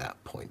state at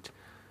that point.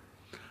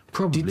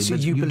 Probably, so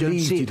but you don't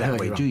see it that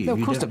way, do you? No,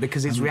 of course don't. not,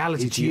 because it's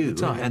reality it's to you you, at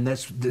the time. and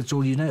that's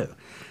all you know.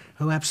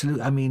 Oh,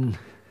 absolutely. I mean,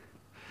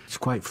 it's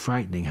quite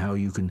frightening how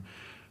you can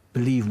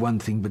believe one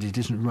thing, but it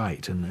isn't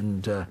right.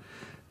 And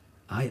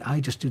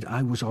I just did.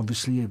 I was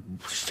obviously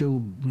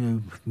still,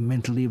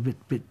 mentally a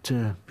bit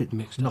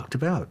knocked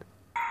about.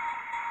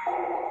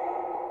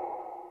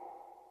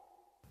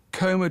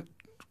 Coma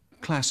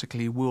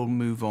classically will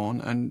move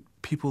on, and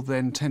people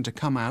then tend to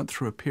come out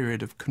through a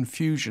period of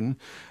confusion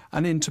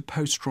and into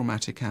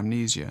post-traumatic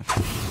amnesia.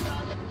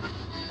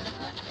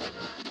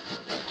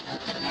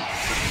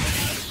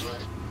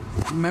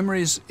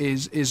 Memory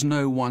is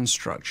no one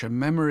structure.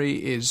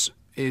 Memory is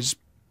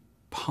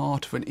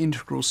part of an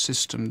integral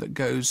system that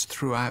goes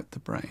throughout the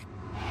brain.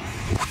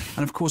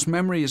 And of course,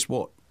 memory is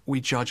what we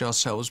judge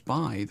ourselves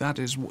by. That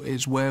is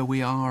where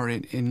we are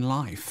in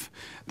life.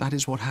 That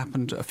is what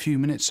happened a few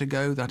minutes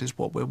ago. That is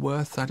what we're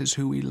worth. That is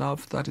who we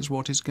love. That is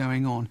what is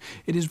going on.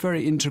 It is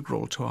very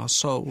integral to our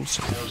souls.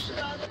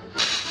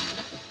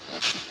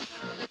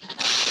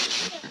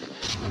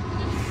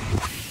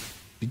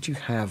 did you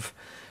have...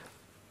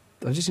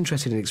 I'm just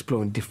interested in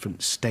exploring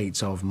different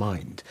states of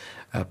mind.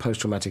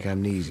 Post-traumatic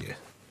amnesia.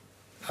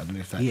 I don't know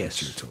if that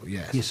hit you at all.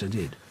 Yes. Yes, I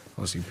did.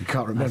 Obviously, we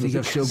can't remember. I think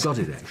I've still got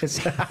it,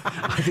 actually.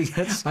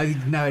 I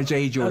think now it's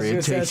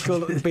age-oriented. That's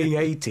called being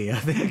 80, I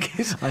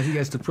think. I think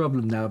that's the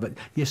problem now, but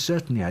yes,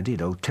 certainly I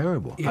did. Oh,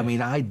 terrible. Yeah. I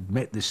mean, I'd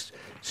met this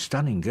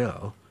stunning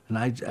girl, and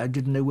I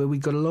didn't know where we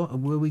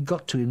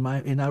got to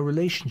in our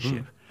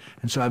relationship.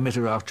 And so I met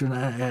her after, and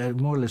I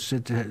more or less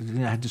said to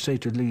her, I had to say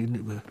to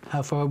her,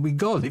 how far have we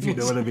gone, if you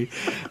know what I mean?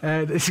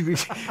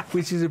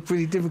 Which is a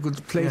pretty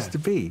difficult place to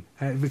be,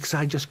 because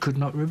I just could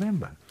not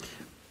remember.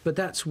 But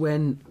that's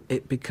when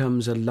it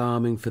becomes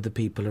alarming for the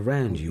people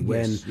around you.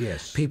 When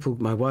people,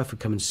 my wife would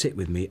come and sit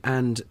with me,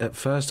 and at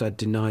first I'd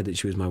denied that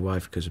she was my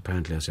wife because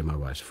apparently I said my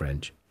wife's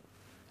French.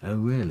 Oh,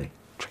 really?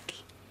 Tricky.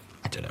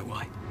 I don't know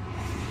why.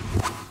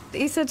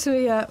 He said to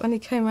me when he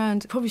came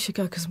round, probably should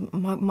go because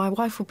my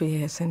wife will be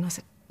here soon. I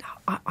said,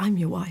 I'm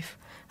your wife.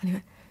 And he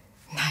went,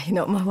 no, you're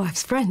not, my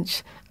wife's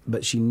French.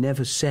 But she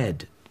never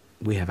said,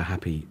 we have a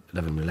happy,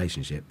 loving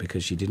relationship,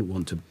 because she didn't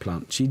want to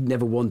plant... She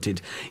never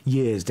wanted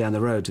years down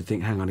the road to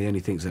think, hang on, he only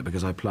thinks that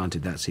because I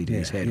planted that seed in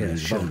his head when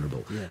he's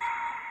vulnerable. Yeah.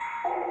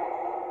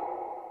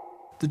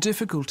 The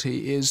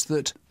difficulty is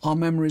that our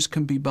memories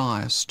can be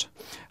biased,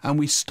 and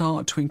we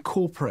start to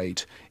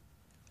incorporate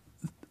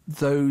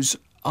those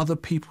other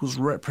people's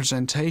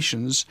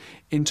representations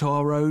into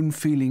our own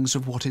feelings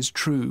of what is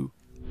true.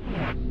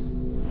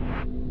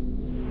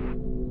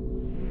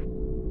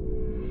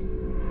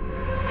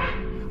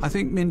 I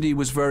think Mindy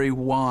was very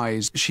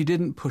wise. She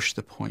didn't push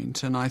the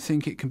point, and I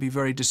think it can be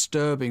very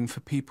disturbing for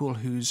people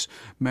whose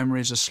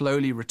memories are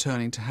slowly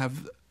returning to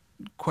have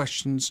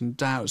questions and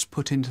doubts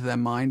put into their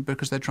mind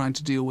because they're trying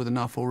to deal with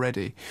enough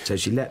already. So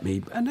she let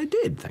me, and I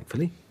did,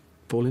 thankfully,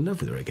 fall in love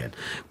with her again,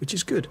 which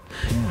is good.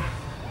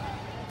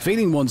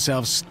 Feeling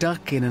oneself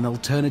stuck in an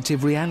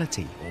alternative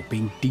reality or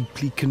being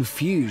deeply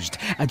confused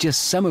are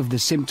just some of the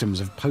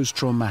symptoms of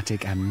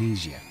post-traumatic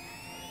amnesia.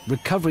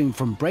 Recovering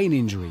from brain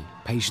injury,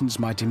 patients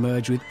might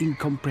emerge with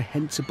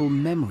incomprehensible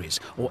memories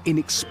or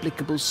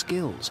inexplicable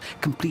skills,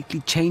 completely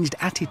changed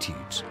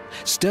attitudes.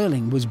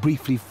 Stirling was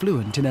briefly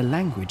fluent in a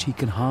language he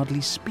can hardly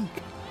speak.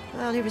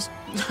 Well, he was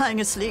lying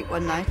asleep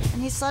one night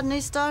and he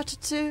suddenly started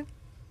to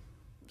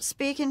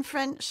speak in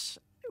French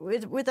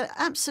with an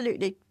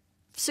absolutely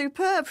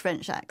superb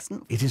French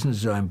accent. It isn't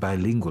as though I'm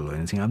bilingual or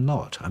anything. I'm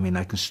not. I mean,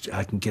 I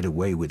can get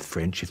away with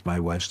French if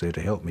my wife's there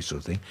to help me, sort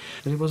of thing.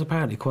 But it was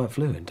apparently quite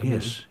fluent.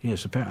 Yes.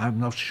 Apparently,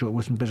 I'm not sure it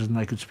wasn't better than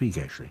I could speak,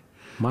 actually.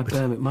 My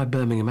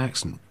Birmingham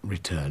accent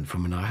returned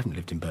from when I haven't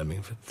lived in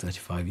Birmingham for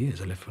 35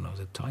 years. I left when I was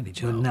a tiny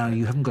child. Well, now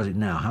you haven't got it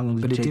now. How long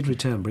did it take? But it did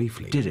return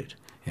briefly. Did it?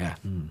 Yeah.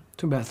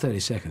 Took about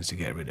 30 seconds to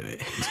get rid of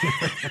it.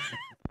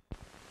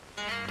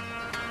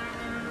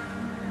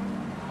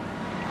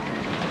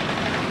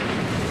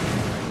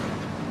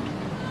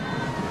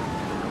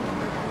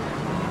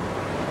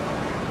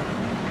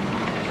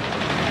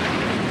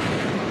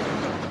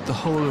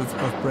 The whole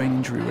of brain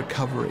injury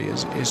recovery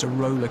is a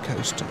roller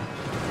coaster.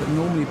 But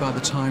normally by the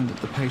time that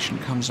the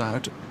patient comes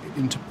out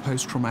into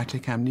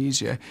post-traumatic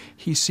amnesia,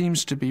 he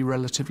seems to be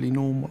relatively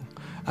normal.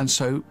 And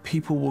so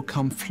people will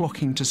come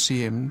flocking to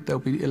see him. They'll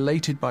be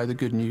elated by the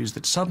good news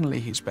that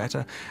suddenly he's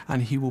better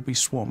and he will be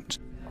swamped.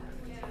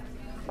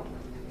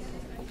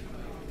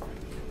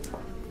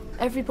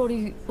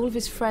 Everybody, all of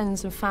his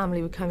friends and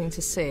family were coming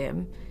to see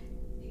him.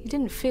 He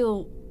didn't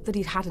feel that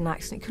he'd had an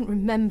accident. He couldn't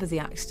remember the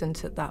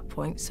accident at that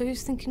point. So he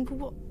was thinking,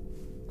 well,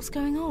 what's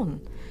going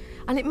on?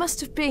 And it must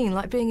have been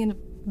like being in a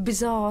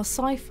bizarre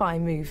sci-fi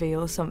movie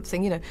or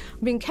something. You know,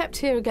 I'm being kept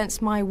here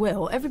against my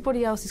will.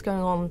 Everybody else is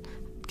getting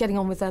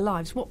on with their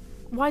lives.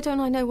 Why don't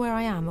I know where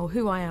I am or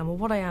who I am or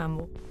what I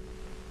am?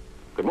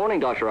 Good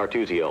morning, Dr.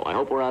 Artuzio. I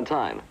hope we're on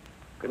time.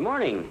 Good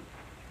morning.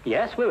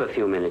 Yes, we have a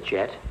few minutes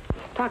yet.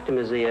 Dr.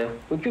 Mazzia,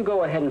 would you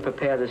go ahead and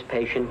prepare this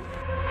patient?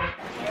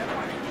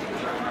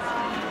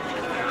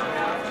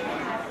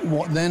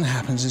 What then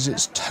happens is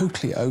it's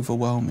totally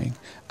overwhelming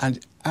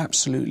and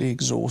absolutely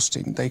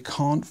exhausting. They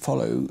can't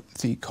follow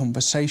the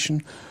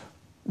conversation.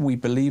 We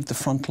believe the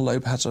frontal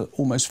lobe has an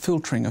almost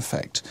filtering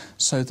effect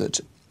so that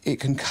it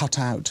can cut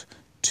out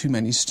too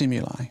many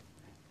stimuli.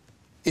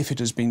 If it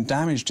has been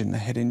damaged in the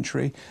head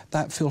injury,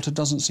 that filter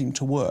doesn't seem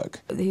to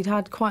work. He'd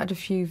had quite a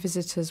few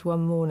visitors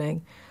one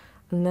morning,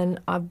 and then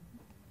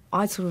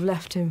I sort of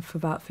left him for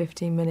about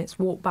 15 minutes,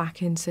 walked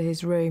back into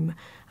his room,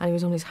 and he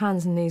was on his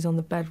hands and knees on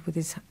the bed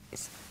with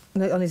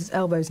on his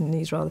elbows and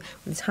knees, rather,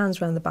 with his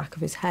hands around the back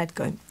of his head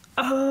going,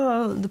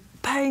 oh, the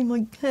pain,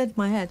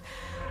 my head.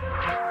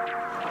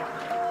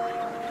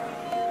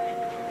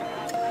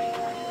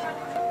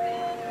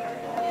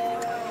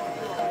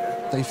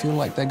 They feel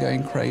like they're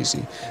going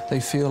crazy.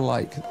 They feel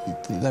like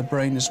their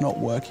brain is not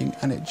working,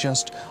 and it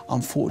just,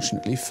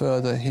 unfortunately,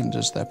 further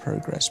hinders their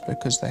progress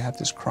because they have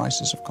this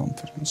crisis of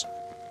confidence.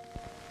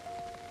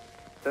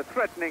 The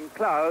threatening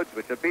clouds,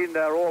 which have been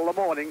there all the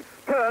morning,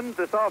 turned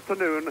this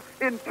afternoon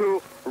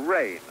into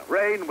rain.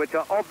 Rain which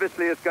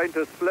obviously is going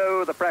to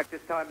slow the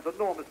practice times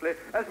enormously,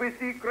 as we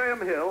see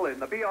Graham Hill in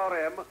the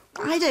BRM.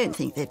 I don't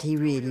think that he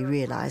really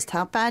realised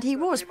how bad he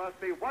was.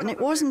 And it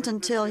wasn't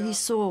until he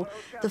saw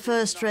the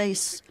first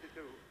race,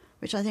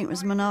 which I think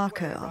was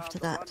Monaco after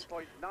that,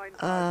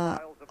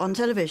 on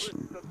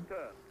television,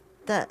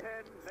 that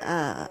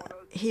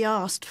he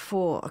asked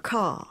for a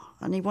car.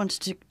 And he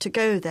wanted to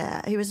go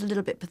there. He was a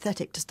little bit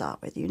pathetic to start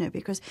with, you know,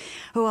 because,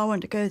 oh, I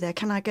want to go there.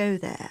 Can I go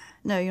there?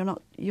 No,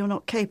 you're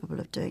not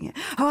capable of doing it.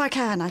 Oh, I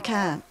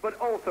can. But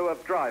also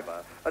of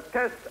driver. A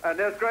test, and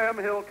there's Graham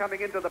Hill coming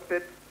into the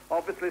pits.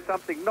 Obviously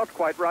something not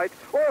quite right,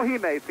 or he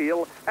may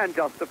feel, and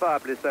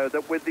justifiably so,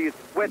 that with these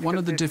wet... One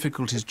of the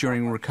difficulties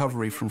during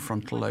recovery from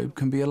frontal lobe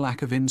can be a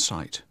lack of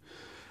insight.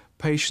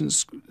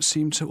 Patients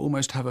seem to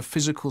almost have a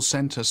physical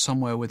centre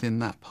somewhere within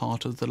that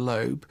part of the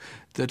lobe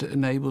that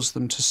enables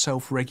them to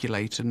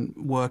self-regulate and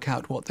work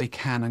out what they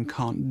can and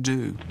can't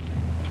do.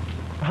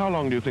 How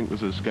long do you think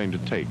this is going to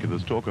take?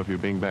 There's talk of you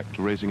being back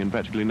to racing in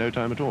practically no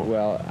time at all.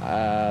 Well,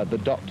 the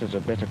doctors are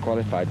better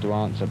qualified to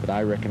answer, but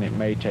I reckon it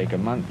may take a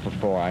month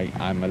before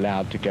I'm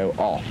allowed to go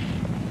off,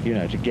 you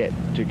know, to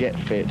get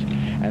fit,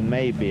 and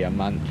maybe a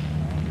month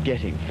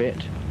getting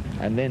fit,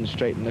 and then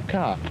straighten the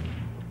car.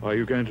 Are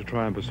you going to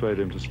try and persuade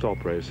him to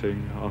stop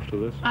racing after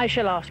this? I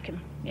shall ask him,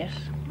 yes.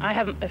 I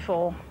haven't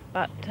before,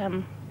 but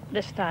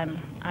this time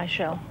I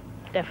shall,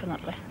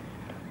 definitely.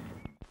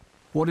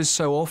 What is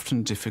so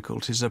often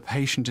difficult is a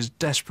patient is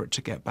desperate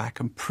to get back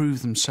and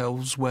prove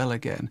themselves well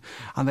again,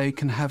 and they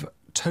can have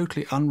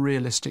totally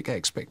unrealistic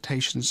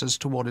expectations as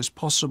to what is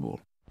possible.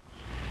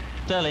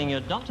 Stirling, your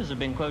doctors have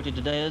been quoted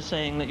today as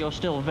saying that you're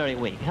still very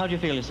weak. How do you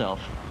feel yourself?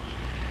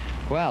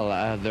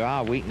 Well, there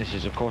are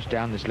weaknesses, of course,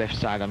 down this left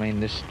side. I mean,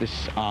 this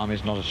arm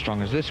is not as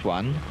strong as this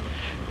one,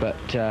 but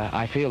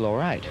I feel all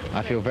right.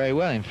 I feel very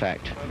well, in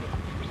fact.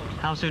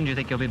 How soon do you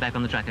think you'll be back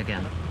on the track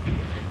again?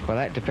 Well,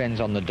 that depends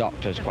on the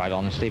doctors, quite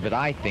honestly, but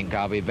I think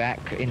I'll be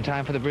back in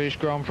time for the British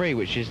Grand Prix,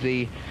 which is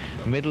the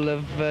middle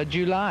of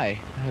July,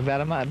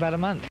 about a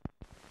month.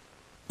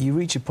 You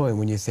reach a point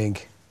when you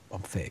think,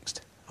 I'm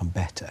fixed, I'm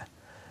better,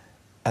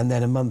 and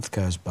then a month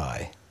goes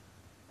by,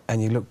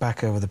 and you look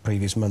back over the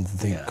previous month and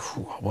think,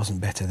 I wasn't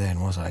better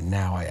then, was I?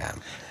 Now I am.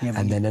 Yeah,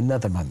 and then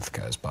another month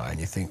goes by and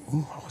you think,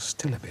 I was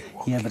still a bit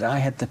wonky. Yeah, but I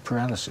had the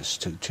paralysis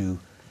to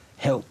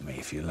help me,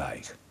 if you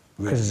like.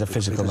 Because it's a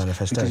physical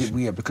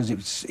manifestation. Because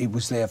it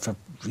was there for,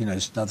 you know,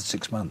 another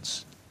 6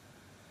 months.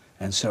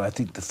 And so I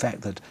think the fact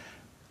that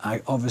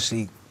I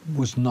obviously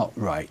was not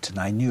right, and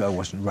I knew I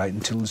wasn't right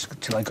until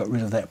I got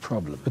rid of that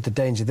problem. But the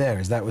danger there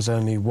is that was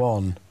only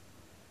one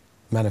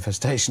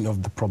manifestation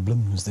of the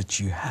problems that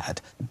you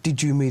had.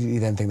 Did you immediately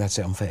then think, that's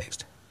it, I'm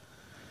fixed?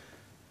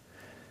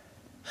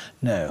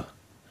 No.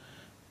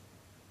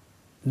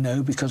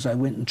 No, because I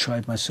went and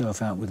tried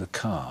myself out with a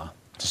car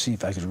to see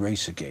if I could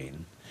race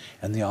again,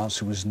 and the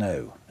answer was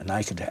no. And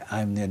I'm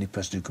the only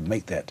person who could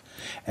make that.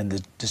 And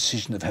the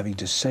decision of having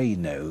to say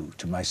no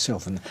to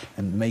myself and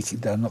make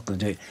it that I'm not going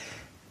to do it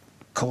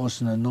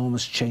caused an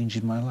enormous change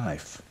in my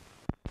life.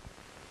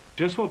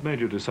 Just what made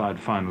you decide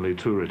finally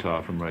to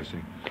retire from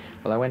racing?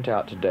 Well, I went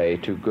out today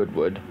to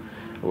Goodwood,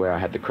 where I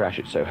had the crash,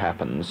 it so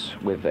happens,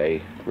 with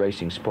a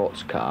racing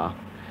sports car,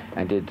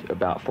 and did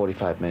about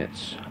 45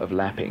 minutes of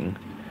lapping.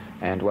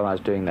 And while I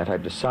was doing that, I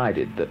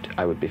decided that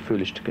I would be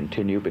foolish to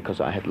continue because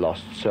I had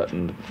lost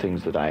certain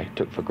things that I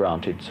took for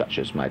granted, such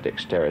as my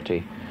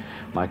dexterity,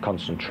 my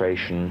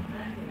concentration,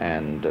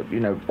 and, you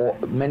know,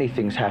 many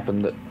things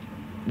happened that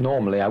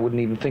normally I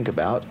wouldn't even think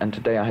about, and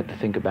today I had to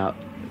think about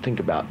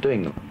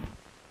doing them.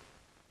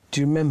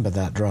 Do you remember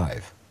that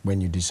drive when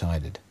you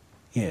decided?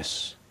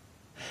 Yes.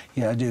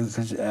 Yeah, I do,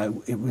 because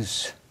it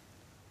was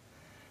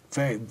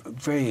very,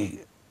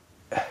 very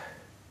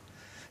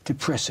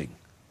depressing.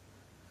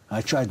 I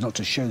tried not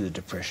to show the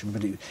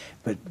depression,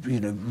 but you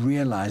know,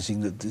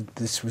 realising that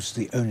this was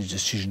the only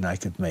decision I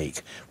could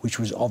make, which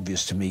was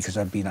obvious to me because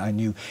I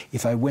knew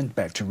if I went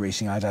back to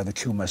racing, I'd either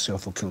kill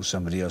myself or kill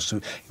somebody else. So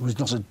it was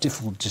not a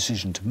difficult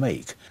decision to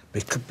make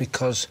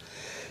because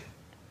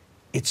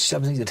it's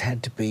something that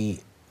had to be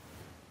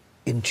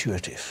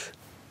intuitive,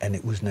 and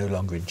it was no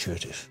longer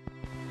intuitive.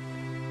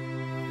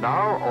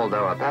 Now,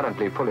 although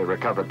apparently fully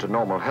recovered to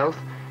normal health,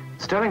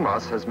 Stirling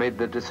Moss has made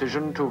the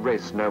decision to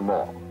race no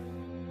more.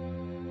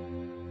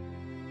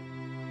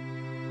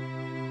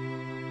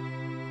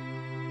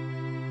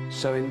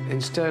 So in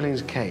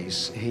Stirling's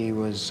case, he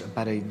was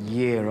about a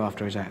year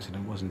after his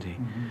accident, wasn't he?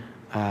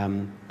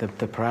 Mm-hmm.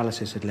 The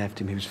paralysis had left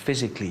him. He was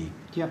physically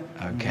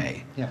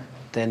okay. Yeah.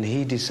 Then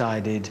he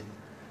decided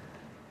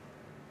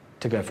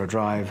to go for a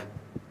drive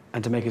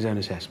and to make his own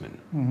assessment.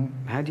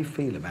 Mm-hmm. How do you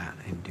feel about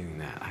him doing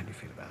that? How do you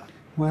feel about that?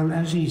 Well,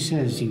 as he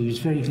says, he was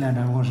very glad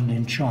I wasn't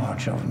in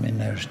charge of him in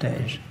those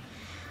days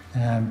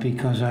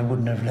because I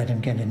wouldn't have let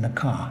him get in the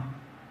car.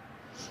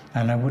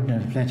 And I wouldn't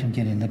have let him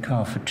get in the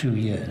car for 2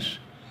 years.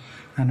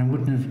 And I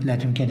wouldn't have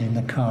let him get in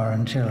the car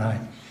until I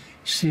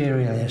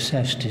serially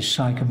assessed his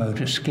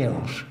psychomotor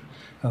skills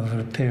over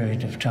a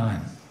period of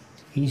time.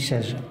 He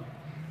says,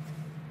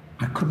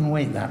 I couldn't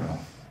wait that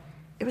long.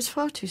 It was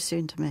far too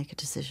soon to make a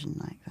decision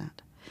like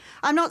that.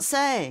 I'm not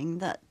saying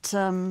that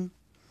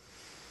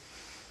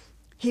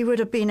he would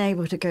have been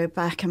able to go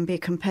back and be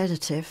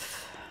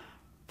competitive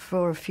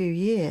for a few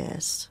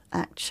years,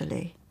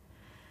 actually.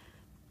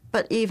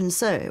 But even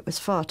so, it was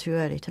far too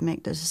early to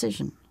make the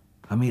decision.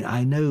 I mean,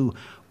 I know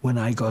when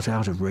I got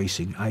out of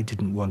racing, I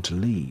didn't want to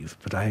leave,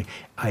 but I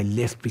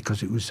left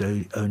because it was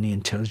the only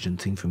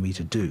intelligent thing for me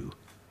to do.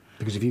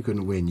 Because if you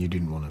couldn't win, you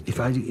didn't want to.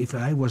 If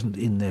I wasn't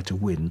in there to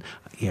win,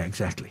 yeah,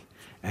 exactly.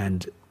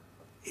 And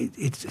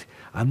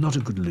I'm not a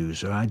good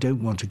loser. I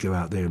don't want to go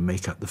out there and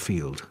make up the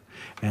field.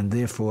 And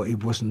therefore,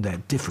 it wasn't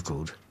that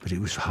difficult, but it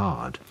was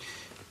hard.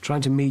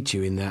 Trying to meet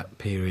you in that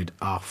period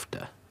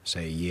after,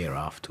 say, a year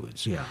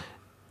afterwards. Yeah.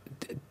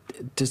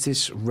 Does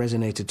this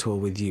resonate at all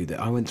with you? That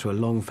I went through a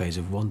long phase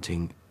of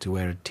wanting to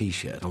wear a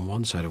T-shirt, on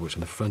one side of which, on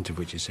the front of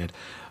which it said,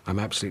 "I'm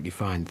absolutely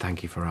fine,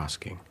 thank you for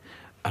asking."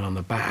 And on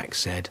the back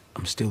said,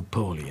 "I'm still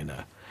poorly, you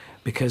know."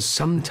 Because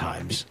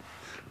sometimes,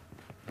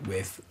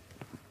 with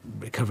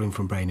recovering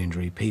from brain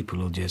injury, people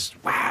will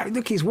just, "Wow,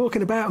 look, he's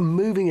walking about and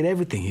moving and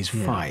everything, he's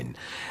fine."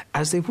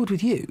 As they would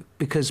with you,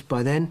 because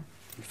by then,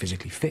 you're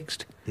physically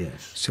fixed.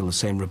 Yes. Still the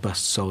same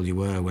robust soul you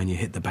were when you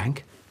hit the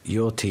bank.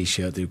 Your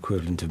T-shirt, the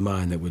equivalent of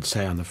mine, that would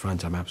say on the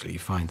front, "I'm absolutely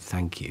fine,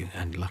 thank you,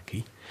 and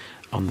lucky."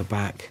 On the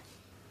back,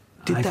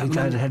 I think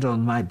I'd had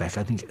on my back,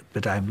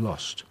 but I'm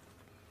lost.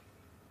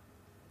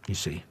 You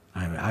see,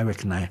 I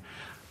reckon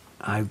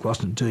I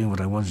wasn't doing what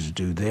I wanted to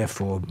do,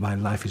 therefore my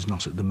life is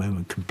not at the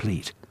moment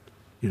complete.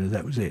 You know,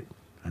 that was it.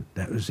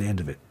 That was the end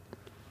of it.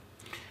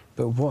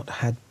 But what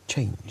had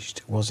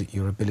changed? Was it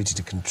your ability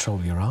to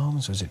control your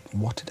arms? Was it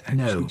what had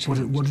actually changed?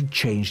 No, what had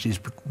changed is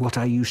what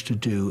I used to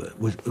do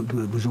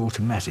was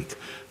automatic.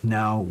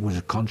 Now was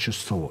a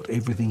conscious thought.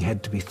 Everything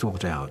had to be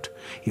thought out.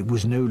 It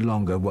was no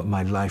longer what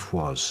my life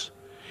was.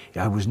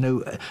 I was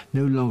no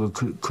longer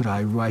could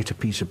I write a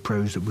piece of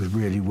prose that was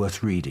really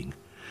worth reading.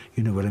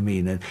 You know what I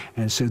mean?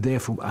 And so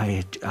therefore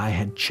I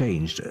had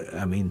changed.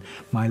 I mean,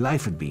 my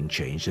life had been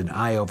changed, and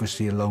I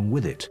obviously along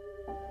with it.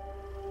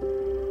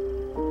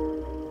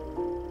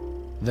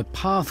 The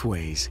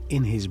pathways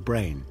in his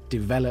brain,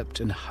 developed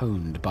and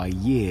honed by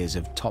years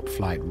of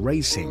top-flight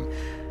racing,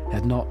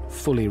 had not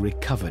fully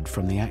recovered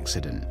from the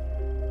accident.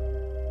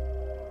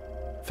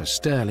 For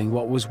Stirling,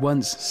 what was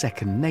once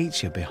second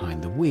nature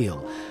behind the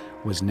wheel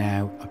was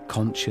now a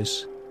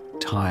conscious,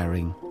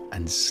 tiring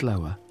and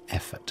slower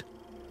effort.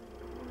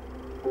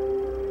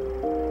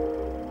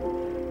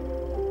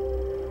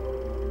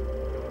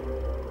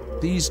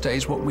 These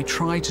days, what we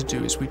try to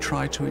do is we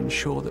try to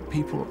ensure that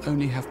people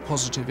only have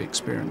positive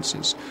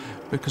experiences,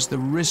 because the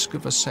risk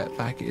of a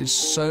setback is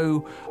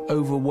so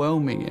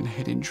overwhelming in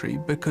head injury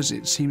because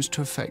it seems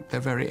to affect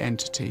their very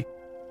entity.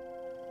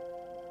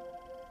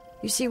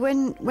 You see,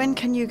 when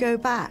can you go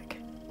back?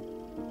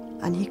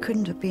 And he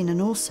couldn't have been an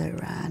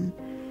also-ran,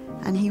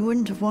 and he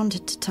wouldn't have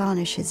wanted to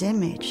tarnish his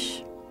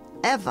image,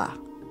 ever.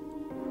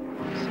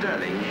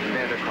 Stirling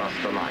led across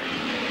the line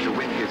to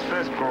win his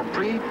first Grand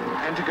Prix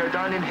and to go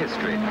down in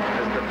history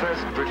as the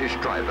first British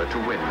driver to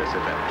win this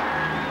event.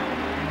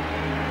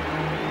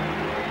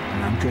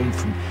 And I'm going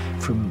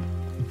from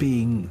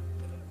being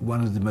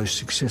one of the most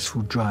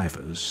successful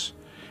drivers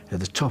at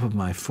the top of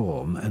my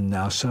form, and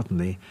now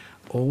suddenly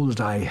all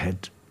that I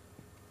had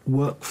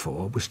worked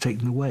for was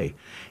taken away,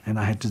 and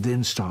I had to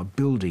then start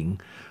building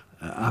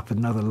up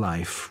another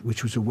life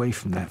which was away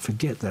from that.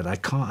 Forget that.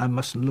 I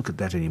mustn't look at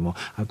that anymore.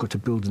 I've got to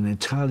build an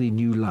entirely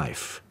new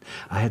life.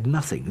 I had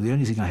nothing. The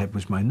only thing I had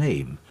was my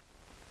name.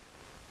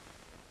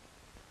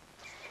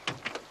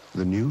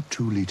 The new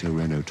 2-litre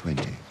Renault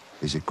 20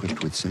 is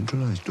equipped with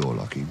centralized door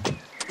locking,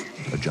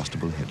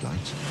 adjustable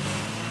headlights,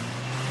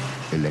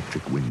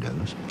 electric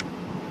windows.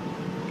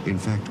 In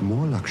fact,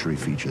 more luxury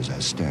features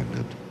as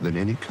standard than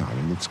any car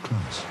in its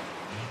class.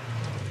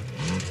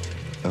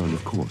 Oh, and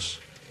of course,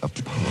 a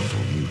powerful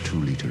new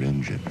 2-litre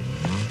engine.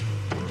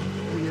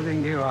 Who do you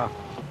think you are?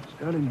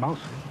 Stirling Moss?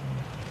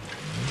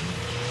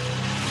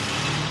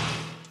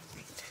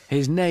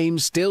 His name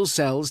still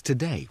sells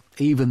today,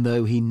 even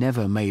though he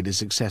never made a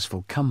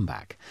successful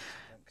comeback.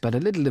 But a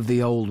little of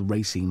the old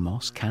racing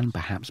moss can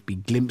perhaps be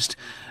glimpsed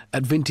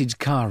at vintage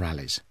car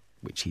rallies,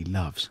 which he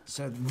loves.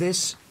 So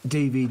this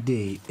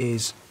DVD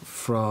is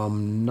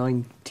from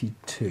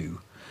 '92,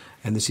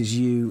 and this is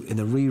you in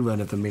the rerun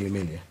of the Mille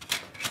Miglia.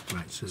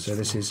 Right, so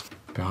this is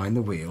behind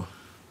the wheel.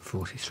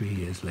 43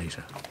 years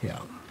later. Yeah.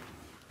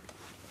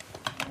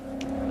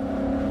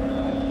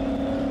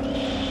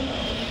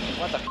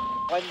 What the f***?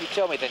 Why didn't you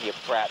tell me then, you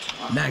brat?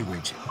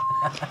 Language.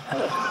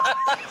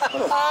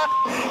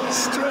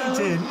 Straight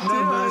in,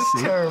 no mercy.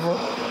 Terrible.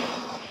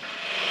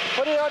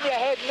 Put it on your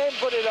head and then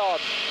put it on.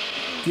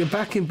 You're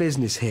back in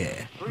business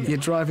here. You're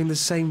driving the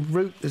same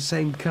route, the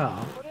same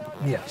car.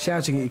 Yeah.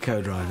 Shouting at your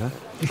co-driver.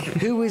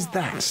 Who is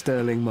that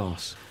Stirling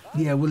Moss?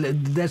 Yeah, well,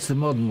 that's the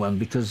modern one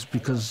because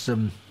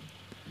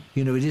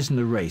you know, it isn't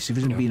a race. If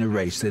it hadn't been a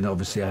race, then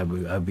obviously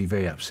I'd be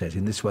very upset.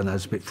 In this one, I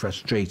was a bit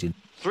frustrated.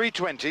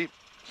 3:20,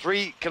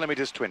 3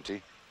 kilometres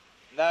 20.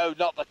 No,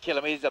 not the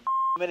kilometres, the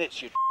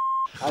minutes, you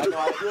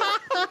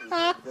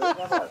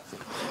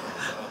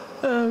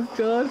Oh,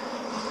 God.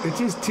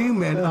 It is two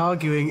men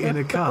arguing in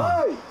a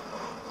car.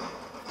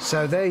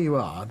 So there you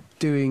are,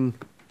 doing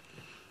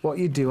what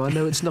you do. I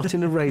know it's not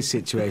in a race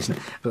situation,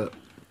 but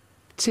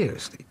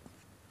seriously,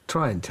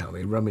 try and tell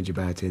me, rummage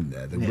about in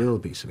there. There will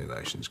be some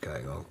emotions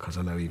going on, because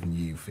I know even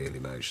you feel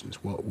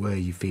emotions. What were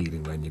you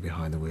feeling when you're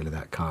behind the wheel of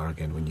that car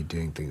again, when you're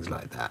doing things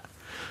like that?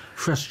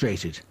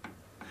 Frustrated.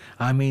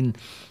 I mean,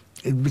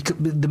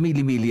 the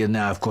Mealy Mealy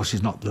now, of course,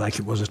 is not like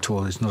it was at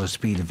all. It's not a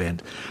speed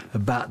event.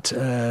 But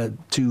to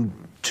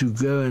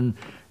go and,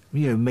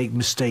 you know, make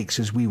mistakes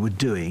as we were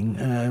doing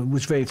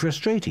was very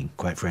frustrating,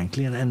 quite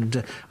frankly.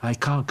 And I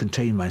can't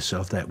contain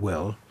myself that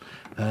well.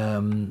 I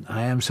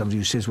am somebody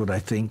who says what I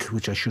think,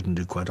 which I shouldn't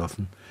do quite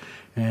often.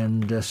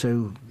 And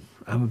so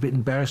I'm a bit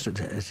embarrassed at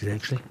it,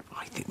 actually.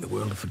 I think the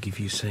world will forgive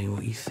you saying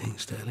what you think,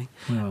 Stirling.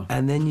 Well.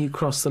 And then you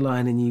cross the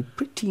line and you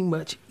pretty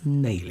much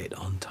nail it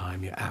on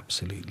time. You're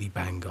absolutely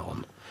bang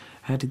on.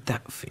 How did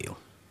that feel?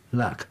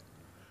 Luck.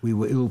 We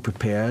were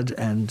ill-prepared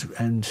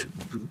and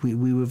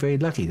we were very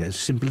lucky. As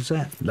simple as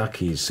that.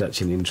 Lucky is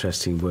such an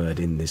interesting word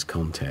in this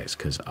context,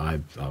 because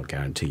I'll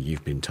guarantee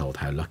you've been told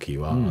how lucky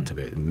you are to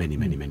be many,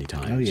 many, many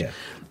times. Oh, yeah.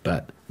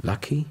 But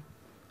lucky?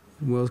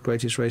 World's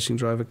greatest racing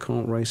driver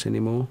can't race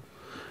anymore?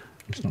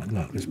 It's not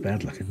luck, it's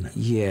bad luck, isn't it?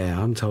 Yeah,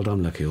 I'm told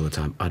I'm lucky all the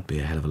time. I'd be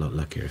a hell of a lot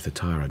luckier if the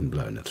tyre hadn't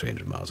blown at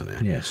 300 miles an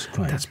hour. Yes,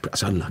 quite.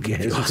 That's unlucky,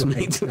 if you ask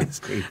me.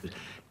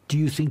 Do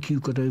you think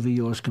you got over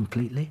yours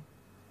completely?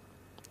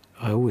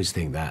 I always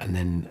think that, and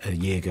then a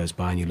year goes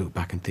by and you look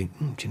back and think,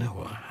 do you know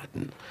what, I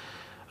hadn't.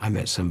 I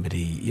met somebody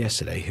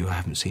yesterday who I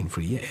haven't seen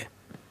for a year,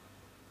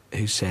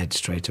 who said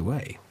straight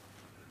away,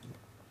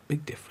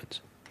 big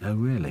difference. Oh,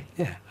 really?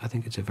 Yeah, I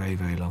think it's a very,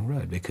 very long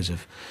road because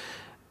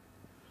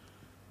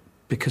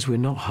we're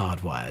not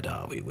hardwired,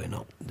 are we?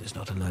 There's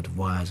not a load of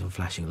wires and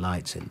flashing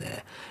lights in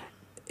there.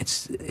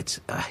 It's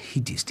a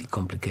hideously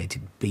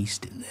complicated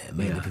beast in there,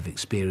 made up of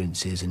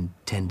experiences and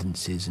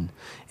tendencies and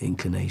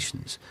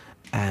inclinations.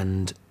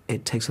 And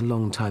it takes a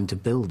long time to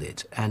build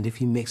it, and if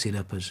you mix it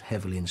up as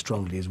heavily and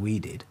strongly as we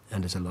did,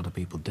 and as a lot of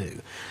people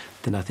do,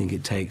 then I think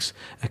it takes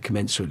a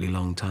commensurately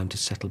long time to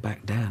settle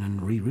back down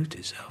and reroute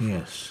itself.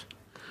 Yes.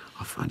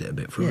 I find it a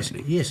bit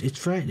frightening. Yes, it's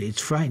frightening.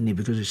 It's frightening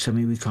because it's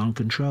something we can't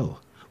control.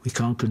 We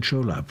can't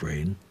control our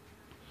brain.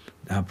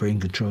 Our brain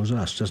controls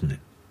us, doesn't it?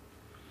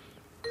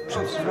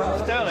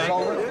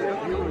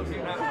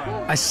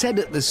 I said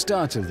at the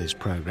start of this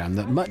programme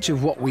that much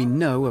of what we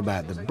know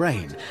about the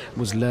brain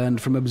was learned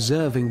from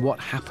observing what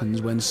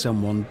happens when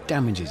someone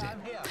damages it.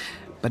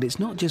 But it's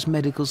not just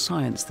medical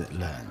science that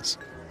learns.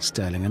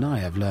 Stirling and I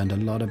have learned a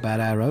lot about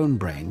our own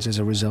brains as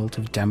a result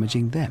of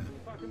damaging them.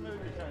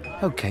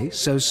 OK,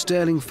 so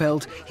Stirling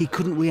felt he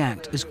couldn't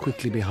react as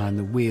quickly behind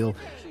the wheel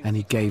and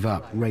he gave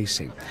up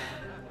racing.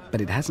 But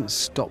it hasn't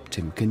stopped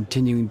him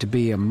continuing to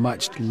be a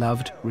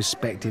much-loved,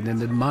 respected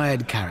and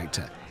admired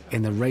character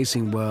in the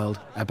racing world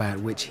about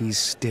which he's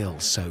still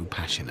so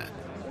passionate.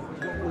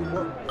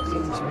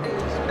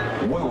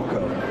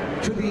 Welcome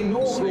to the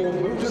inaugural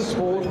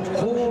Motorsport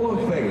Hall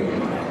of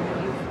Fame.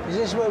 Is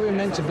this where we're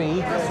meant to be?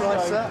 That's right,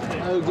 sir.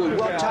 Oh, good.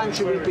 What time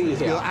should we be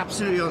here? You're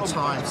absolutely on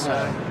time,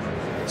 sir.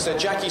 Sir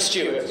Jackie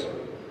Stewart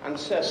and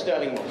Sir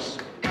Stirling Moss.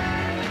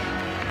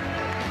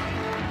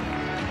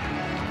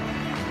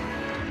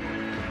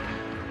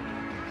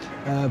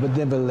 But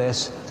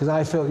nevertheless, because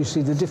I felt, you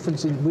see, the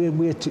difference in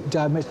we're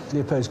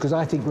diametrically opposed. Because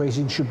I think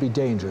racing should be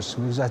dangerous.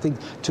 Because I think,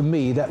 to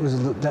me, that was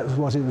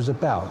what it was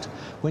about.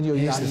 When you're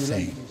Here's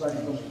young, the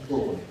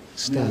thing.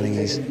 Stirling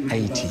is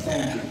 80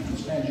 now.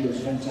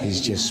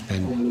 He's just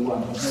spent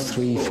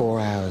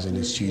 3-4 hours in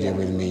the studio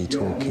with me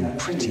talking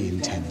pretty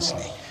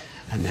intensely,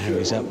 and now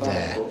he's up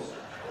there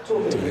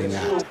doing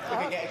that.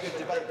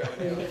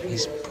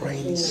 His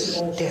brain is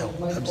still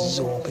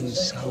absorbing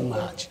so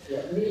much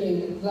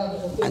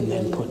and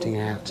then putting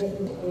out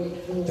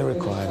the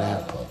required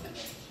output.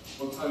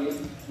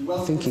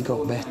 I think he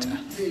got better.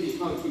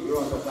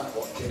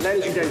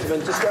 Ladies and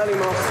gentlemen, to Stirling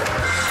Moss.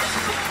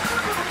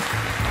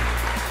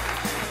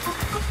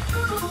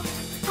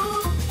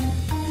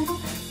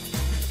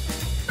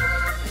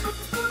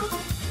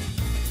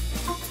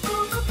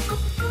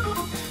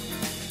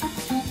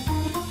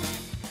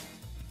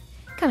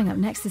 Coming up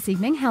next this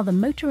evening, how the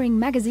Motoring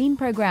magazine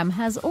programme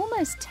has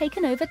almost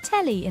taken over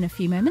telly in a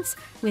few moments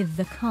with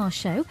The Car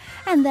Show.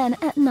 And then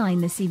at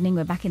 9 this evening,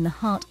 we're back in the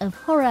heart of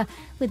horror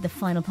with the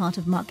final part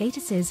of Mark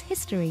Gatiss'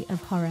 History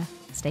of Horror.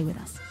 Stay with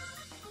us.